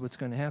 and guess what's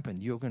going to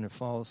happen? You're going to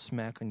fall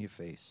smack on your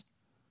face.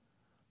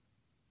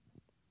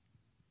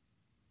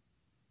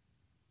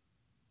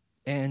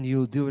 And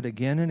you'll do it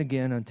again and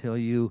again until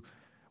you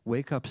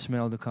wake up,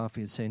 smell the coffee,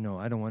 and say, no,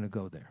 I don't want to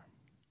go there.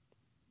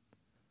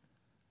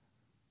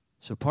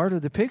 So part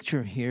of the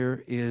picture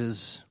here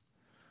is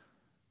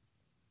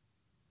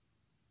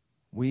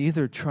we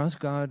either trust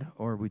God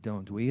or we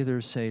don't. We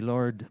either say,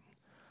 Lord,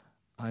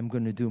 I'm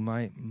going to do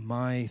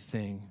my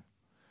thing.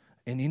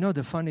 And you know,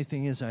 the funny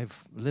thing is,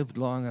 I've lived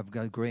long, I've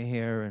got gray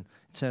hair, and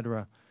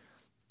etc.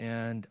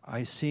 And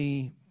I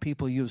see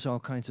people use all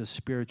kinds of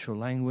spiritual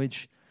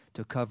language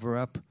to cover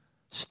up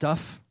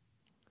stuff.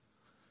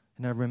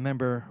 And I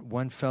remember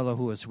one fellow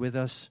who was with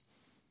us,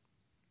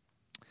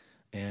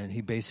 and he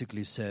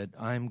basically said,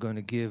 I'm going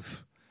to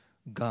give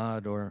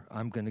God, or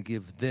I'm going to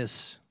give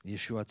this,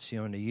 Yeshua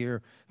Tzion, a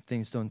year. If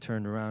things don't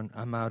turn around,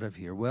 I'm out of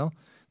here. Well,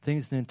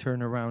 things didn't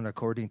turn around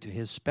according to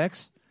his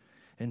specs,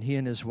 and he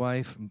and his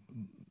wife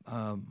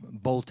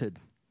bolted.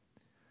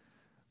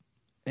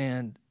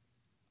 And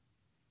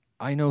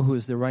I know who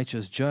is the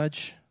righteous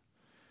judge.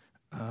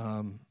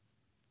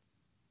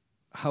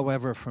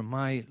 However, from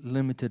my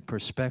limited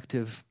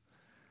perspective,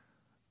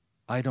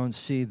 I don't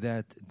see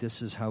that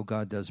this is how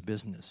God does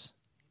business.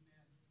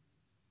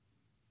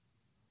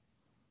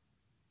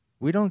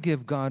 We don't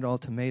give God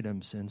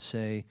ultimatums and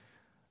say,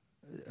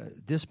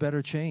 this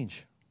better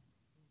change.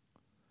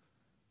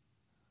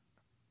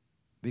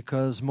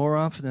 Because more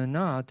often than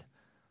not,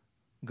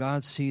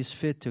 God sees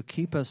fit to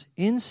keep us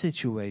in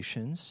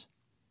situations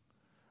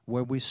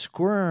where we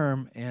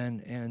squirm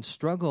and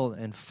struggle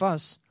and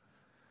fuss,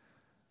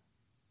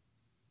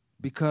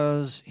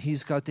 because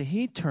He's got the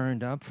heat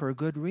turned up for a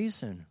good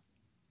reason.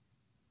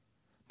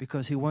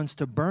 Because He wants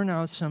to burn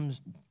out some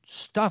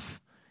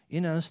stuff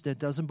in us that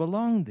doesn't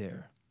belong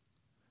there.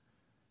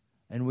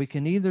 And we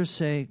can either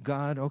say,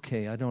 God,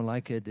 okay, I don't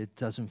like it, it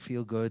doesn't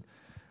feel good,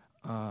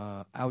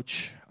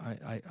 ouch,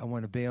 I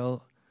want to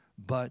bail,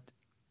 but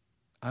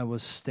I will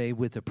stay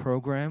with the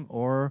program.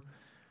 Or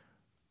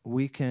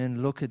we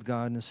can look at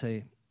God and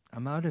say,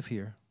 I'm out of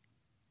here.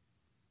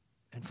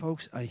 And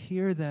folks, I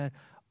hear that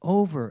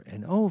over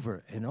and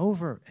over and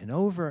over and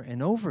over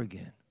and over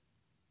again.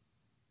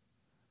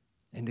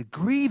 And it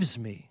grieves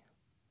me.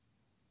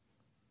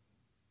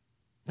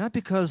 Not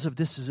because of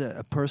this is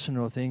a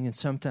personal thing, and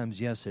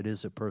sometimes, yes, it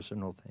is a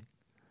personal thing.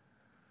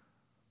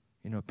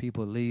 You know,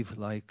 people leave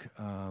like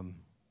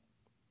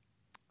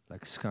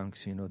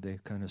skunks, you know, they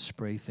kind of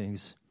spray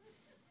things.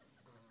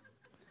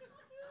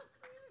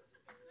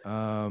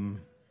 And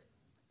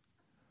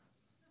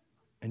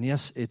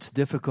yes, it's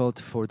difficult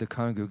for the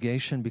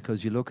congregation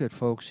because you look at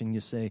folks and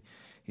you say,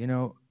 you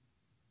know,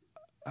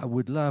 I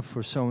would love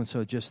for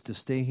so-and-so just to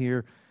stay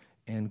here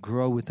and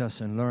grow with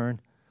us and learn.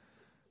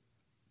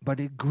 But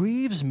it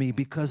grieves me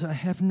because I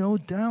have no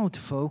doubt,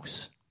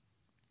 folks,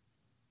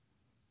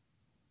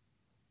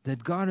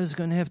 that God is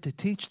going to have to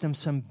teach them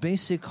some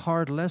basic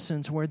hard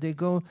lessons where they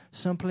go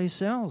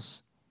someplace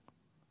else.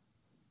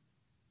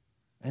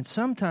 And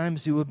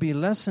sometimes it will be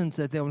lessons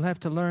that they will have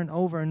to learn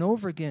over and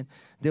over again.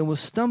 They will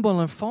stumble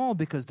and fall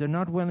because they're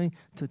not willing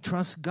to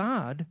trust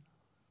God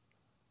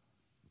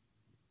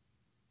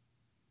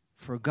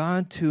for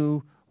God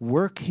to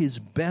work His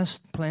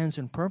best plans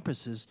and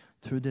purposes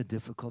through the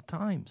difficult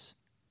times.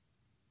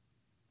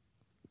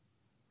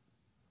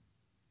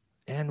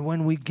 And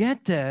when we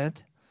get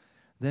that,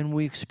 then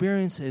we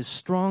experience a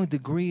strong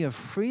degree of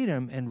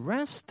freedom and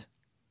rest.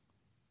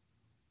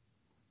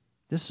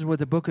 This is what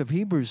the book of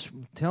Hebrews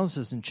tells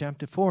us in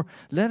chapter 4.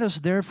 Let us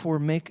therefore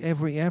make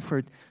every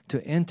effort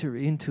to enter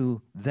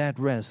into that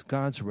rest,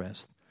 God's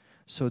rest,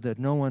 so that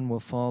no one will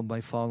fall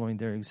by following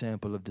their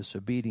example of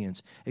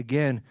disobedience.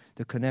 Again,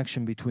 the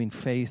connection between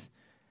faith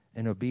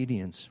and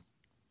obedience.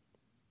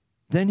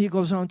 Then he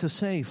goes on to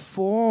say,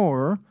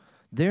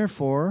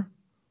 therefore,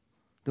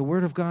 the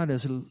word of God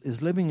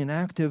is living and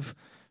active,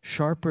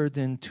 sharper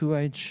than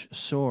two-edged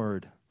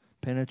sword,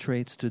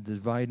 penetrates to the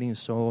dividing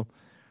soul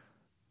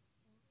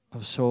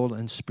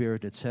and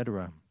spirit,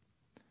 etc.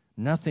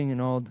 Nothing in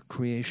all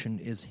creation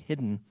is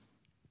hidden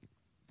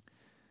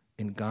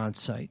in God's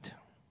sight.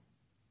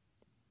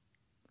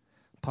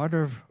 Part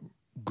of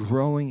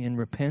growing in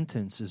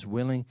repentance is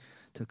willing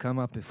to come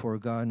up before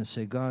God and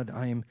say, God,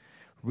 I am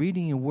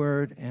reading your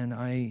word and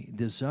I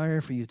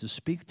desire for you to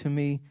speak to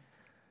me.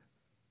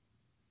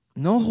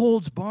 No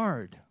holds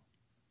barred.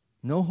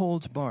 No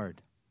holds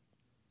barred.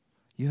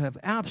 You have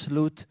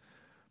absolute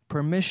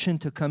permission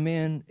to come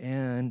in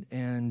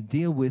and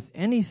deal with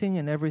anything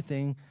and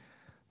everything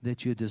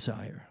that you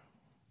desire.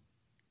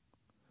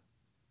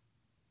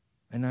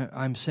 And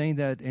I'm saying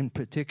that in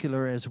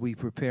particular as we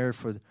prepare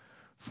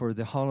for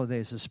the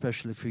holidays,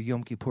 especially for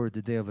Yom Kippur,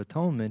 the Day of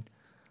Atonement,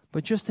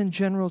 but just in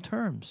general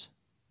terms.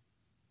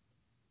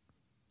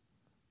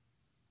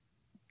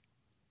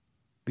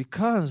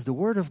 Because the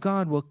Word of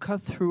God will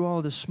cut through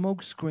all the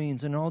smoke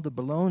screens and all the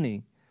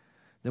baloney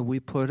that we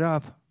put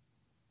up.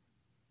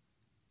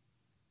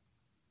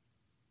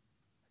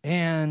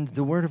 And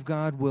the Word of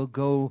God will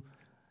go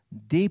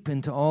deep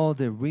into all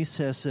the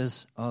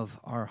recesses of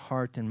our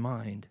heart and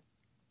mind.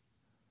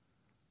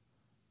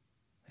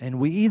 And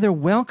we either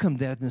welcome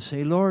that and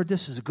say, Lord,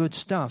 this is good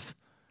stuff.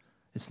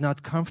 It's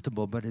not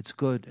comfortable, but it's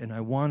good and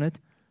I want it.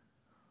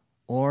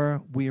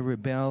 Or we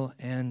rebel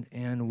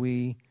and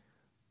we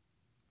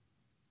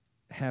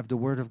have the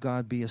Word of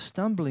God be a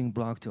stumbling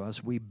block to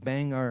us. We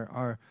bang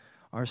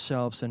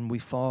ourselves and we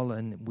fall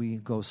and we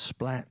go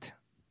splat.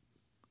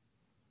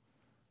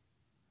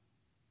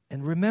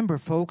 And remember,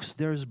 folks,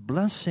 there's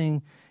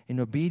blessing in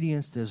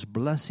obedience, there's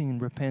blessing in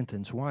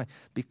repentance. Why?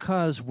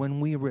 Because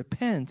when we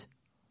repent,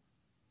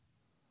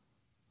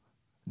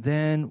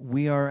 then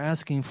we are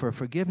asking for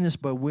forgiveness,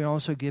 but we're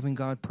also giving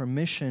God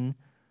permission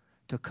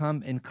to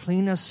come and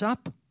clean us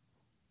up.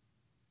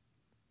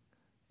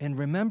 And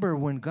remember,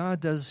 when God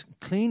does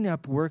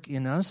cleanup work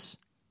in us,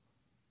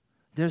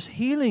 there's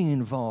healing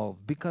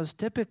involved. Because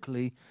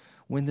typically,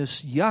 when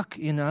there's yuck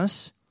in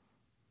us,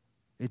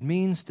 it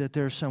means that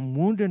there's some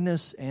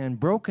woundedness and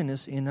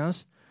brokenness in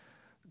us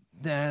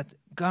that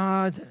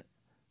God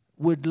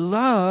would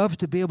love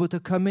to be able to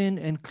come in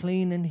and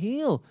clean and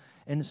heal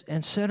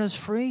and set us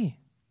free.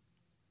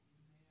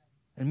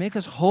 And make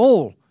us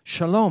whole.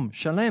 Shalom,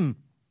 shalem.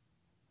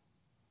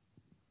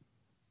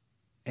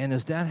 And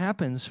as that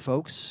happens,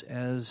 folks,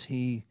 as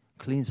He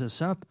cleans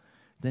us up,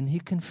 then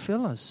He can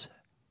fill us.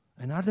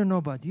 And I don't know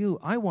about you,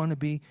 I want to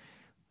be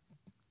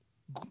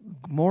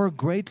more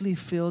greatly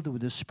filled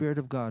with the Spirit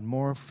of God,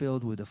 more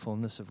filled with the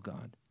fullness of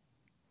God.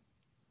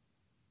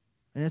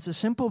 And it's a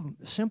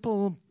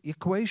simple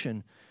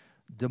equation.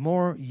 The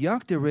more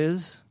yuck there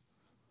is,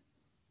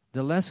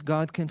 the less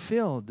God can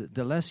fill.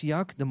 The less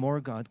yuck, the more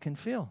God can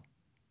fill.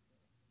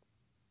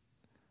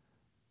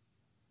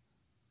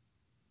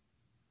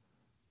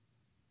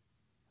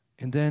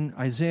 And then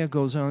Isaiah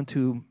goes on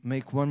to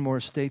make one more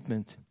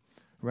statement.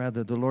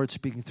 Rather, the Lord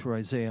speaking through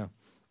Isaiah.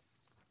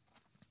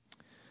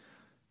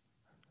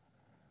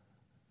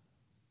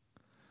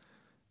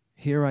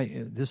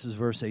 This is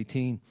verse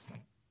 18.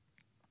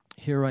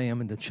 Here I am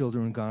and the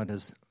children God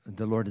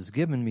the Lord has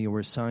given me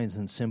were signs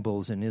and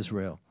symbols in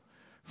Israel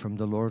from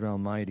the Lord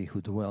Almighty who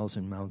dwells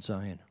in Mount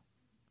Zion.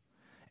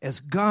 As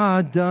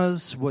God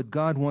does what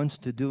God wants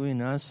to do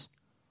in us,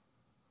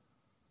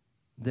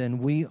 then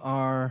we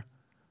are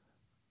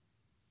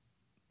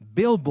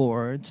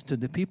billboards to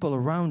the people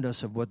around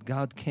us of what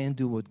God can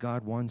do, what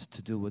God wants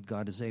to do, what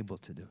God is able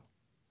to do.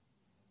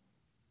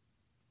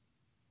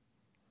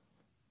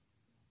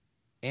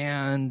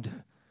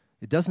 And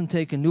it doesn't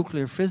take a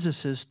nuclear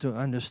physicist to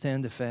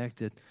understand the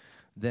fact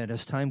that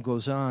as time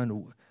goes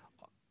on,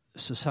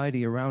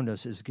 society around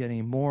us is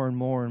getting more and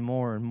more and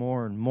more and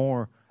more and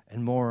more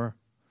and more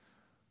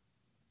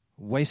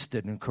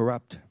wasted and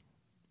corrupt.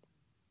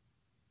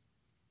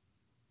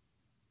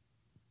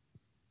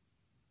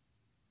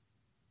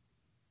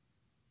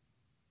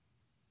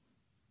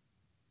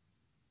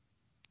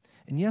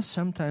 And yes,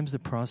 sometimes the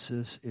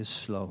process is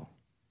slow.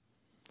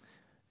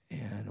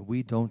 And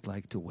we don't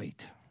like to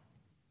wait.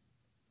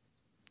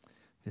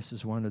 This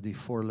is one of the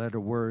 4-letter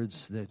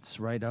words that's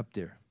right up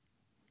there.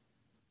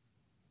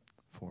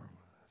 4,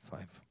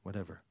 5,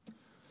 whatever.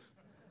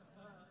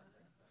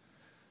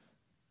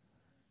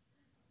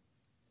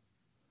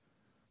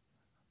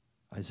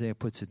 Isaiah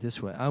puts it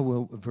this way. I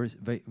will,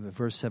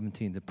 verse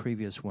 17, the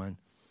previous one.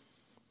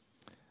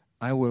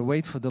 I will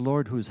wait for the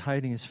Lord who is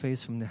hiding his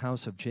face from the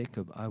house of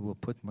Jacob. I will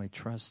put my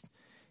trust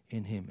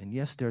in him. And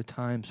yes, there are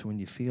times when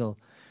you feel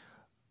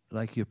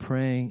like you're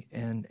praying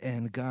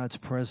and God's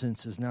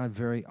presence is not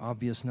very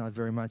obvious, not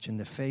very much in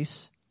the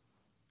face.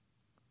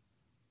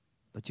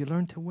 But you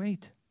learn to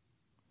wait.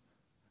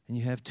 And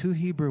you have 2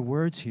 Hebrew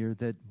words here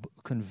that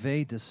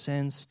convey the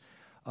sense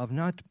of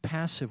not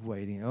passive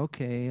waiting.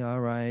 Okay,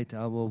 all right,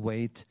 I will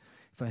wait.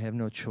 If I have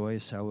no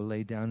choice, I will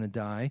lay down and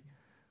die.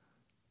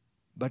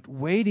 But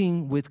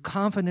waiting with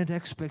confident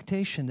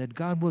expectation that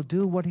God will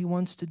do what he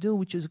wants to do,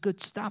 which is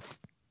good stuff.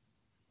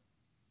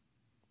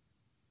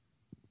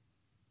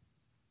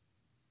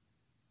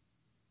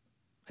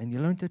 And you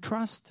learn to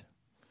trust.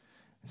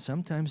 And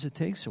sometimes it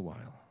takes a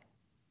while.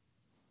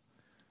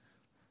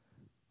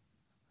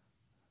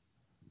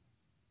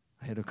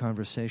 I had a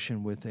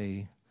conversation with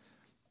a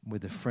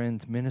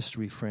friend,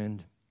 ministry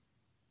friend,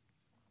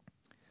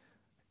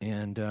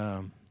 and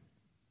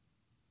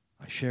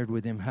I shared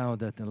with him how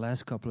that in the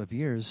last couple of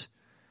years,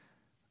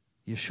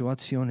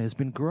 Yeshuat Zion has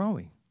been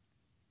growing.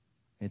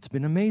 It's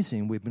been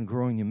amazing. We've been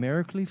growing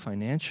numerically,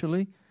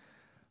 financially.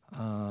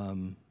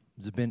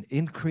 There's been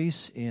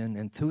increase in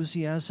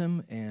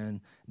enthusiasm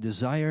and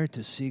desire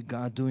to see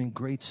God doing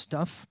great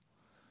stuff,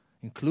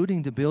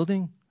 including the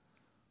building.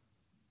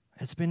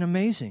 It's been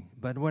amazing.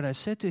 But what I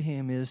said to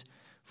him is,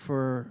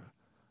 for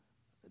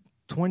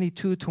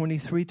 22,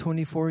 23,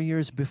 24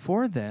 years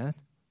before that,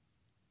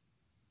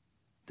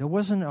 there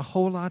wasn't a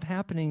whole lot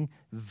happening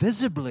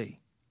visibly.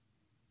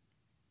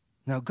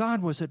 Now,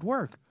 God was at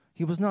work.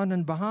 He was not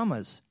in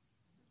Bahamas.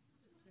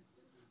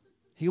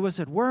 He was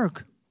at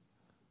work.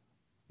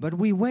 But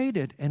we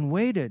waited and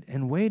waited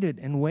and waited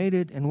and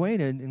waited and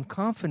waited in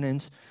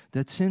confidence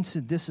that since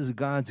this is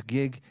God's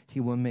gig, he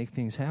will make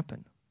things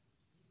happen.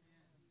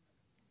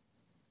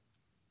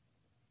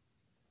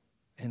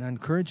 And I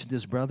encourage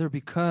this brother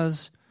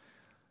because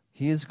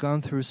he has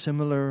gone through a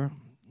similar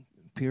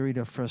period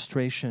of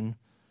frustration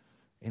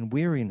and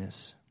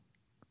weariness.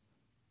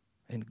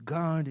 And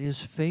God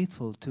is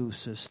faithful to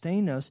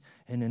sustain us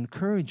and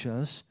encourage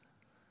us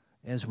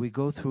as we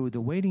go through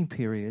the waiting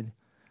period.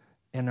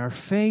 And our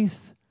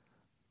faith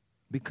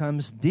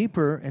becomes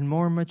deeper and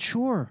more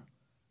mature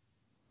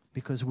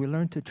because we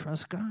learn to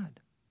trust God.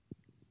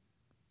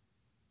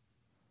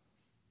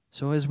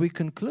 So as we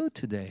conclude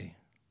today,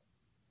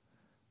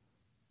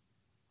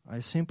 I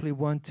simply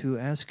want to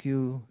ask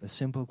you a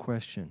simple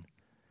question.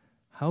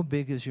 How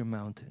big is your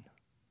mountain?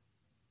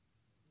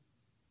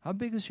 How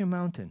big is your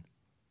mountain?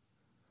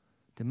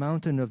 The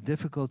mountain of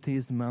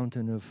difficulties, the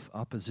mountain of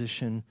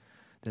opposition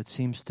that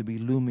seems to be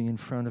looming in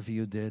front of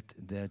you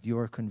that you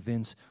are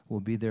convinced will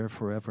be there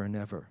forever and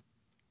ever.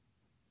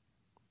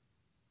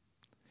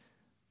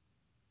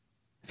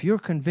 If you're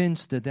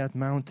convinced that that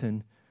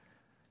mountain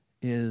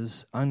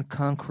is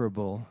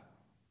unconquerable,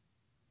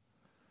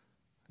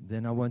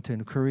 then I want to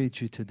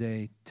encourage you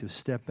today to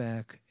step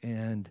back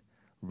and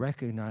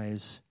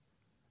recognize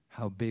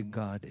how big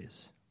God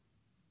is.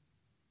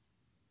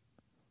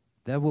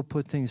 That will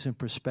put things in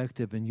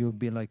perspective, and you'll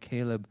be like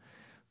Caleb,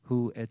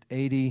 who at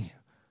 80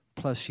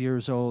 plus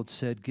years old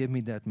said, give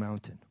me that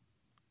mountain.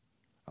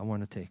 I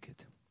want to take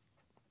it.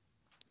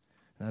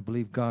 And I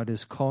believe God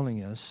is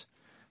calling us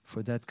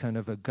for that kind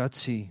of a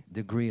gutsy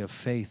degree of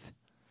faith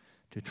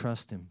to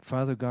trust him.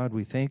 Father God,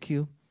 we thank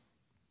you.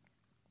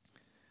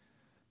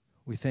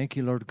 We thank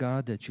you, Lord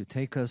God, that you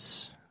take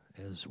us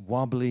as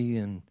wobbly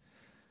and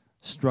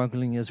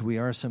struggling as we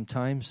are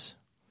sometimes,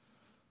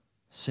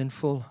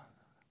 sinful,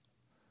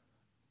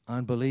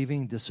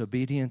 unbelieving,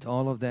 disobedient,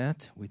 all of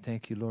that. We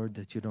thank you, Lord,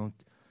 that you don't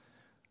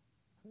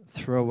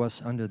throw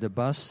us under the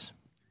bus.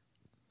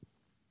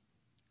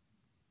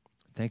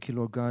 Thank you,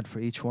 Lord God, for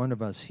each one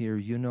of us here.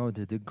 You know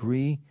the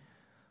degree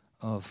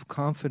of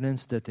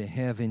confidence that they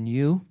have in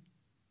you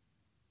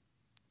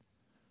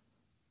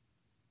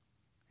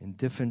in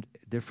different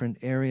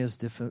areas,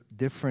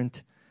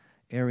 different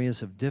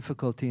areas of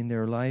difficulty in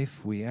their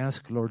life. We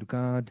ask, Lord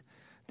God,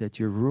 that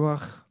your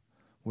Ruach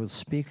will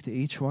speak to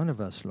each one of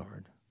us,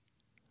 Lord,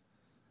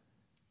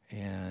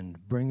 and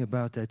bring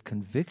about that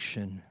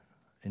conviction.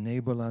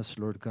 Enable us,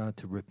 Lord God,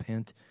 to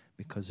repent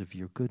because of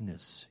your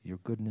goodness. Your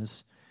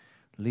goodness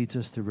leads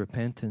us to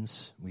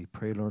repentance. We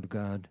pray, Lord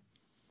God,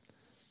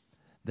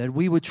 that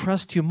we would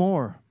trust you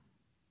more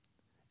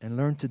and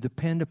learn to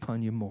depend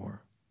upon you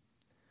more.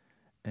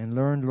 And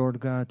learn, Lord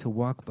God, to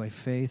walk by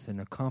faith and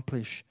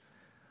accomplish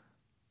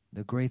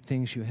the great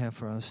things you have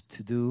for us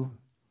to do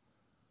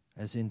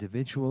as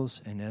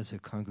individuals and as a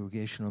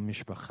congregational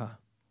mishpacha.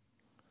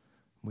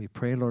 We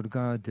pray, Lord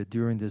God, that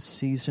during this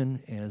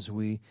season, as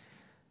we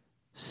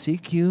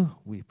seek you,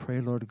 we pray,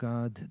 Lord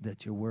God,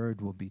 that your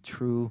word will be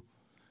true,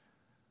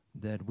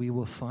 that we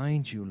will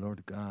find you,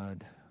 Lord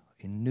God,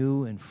 in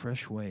new and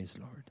fresh ways,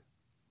 Lord,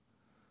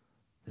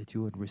 that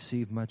you would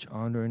receive much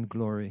honor and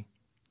glory,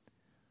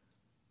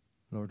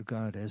 Lord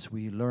God, as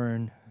we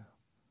learn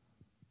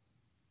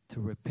to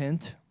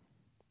repent,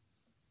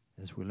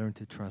 as we learn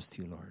to trust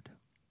you, Lord.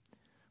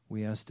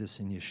 We ask this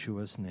in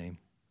Yeshua's name.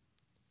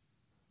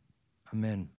 Amen.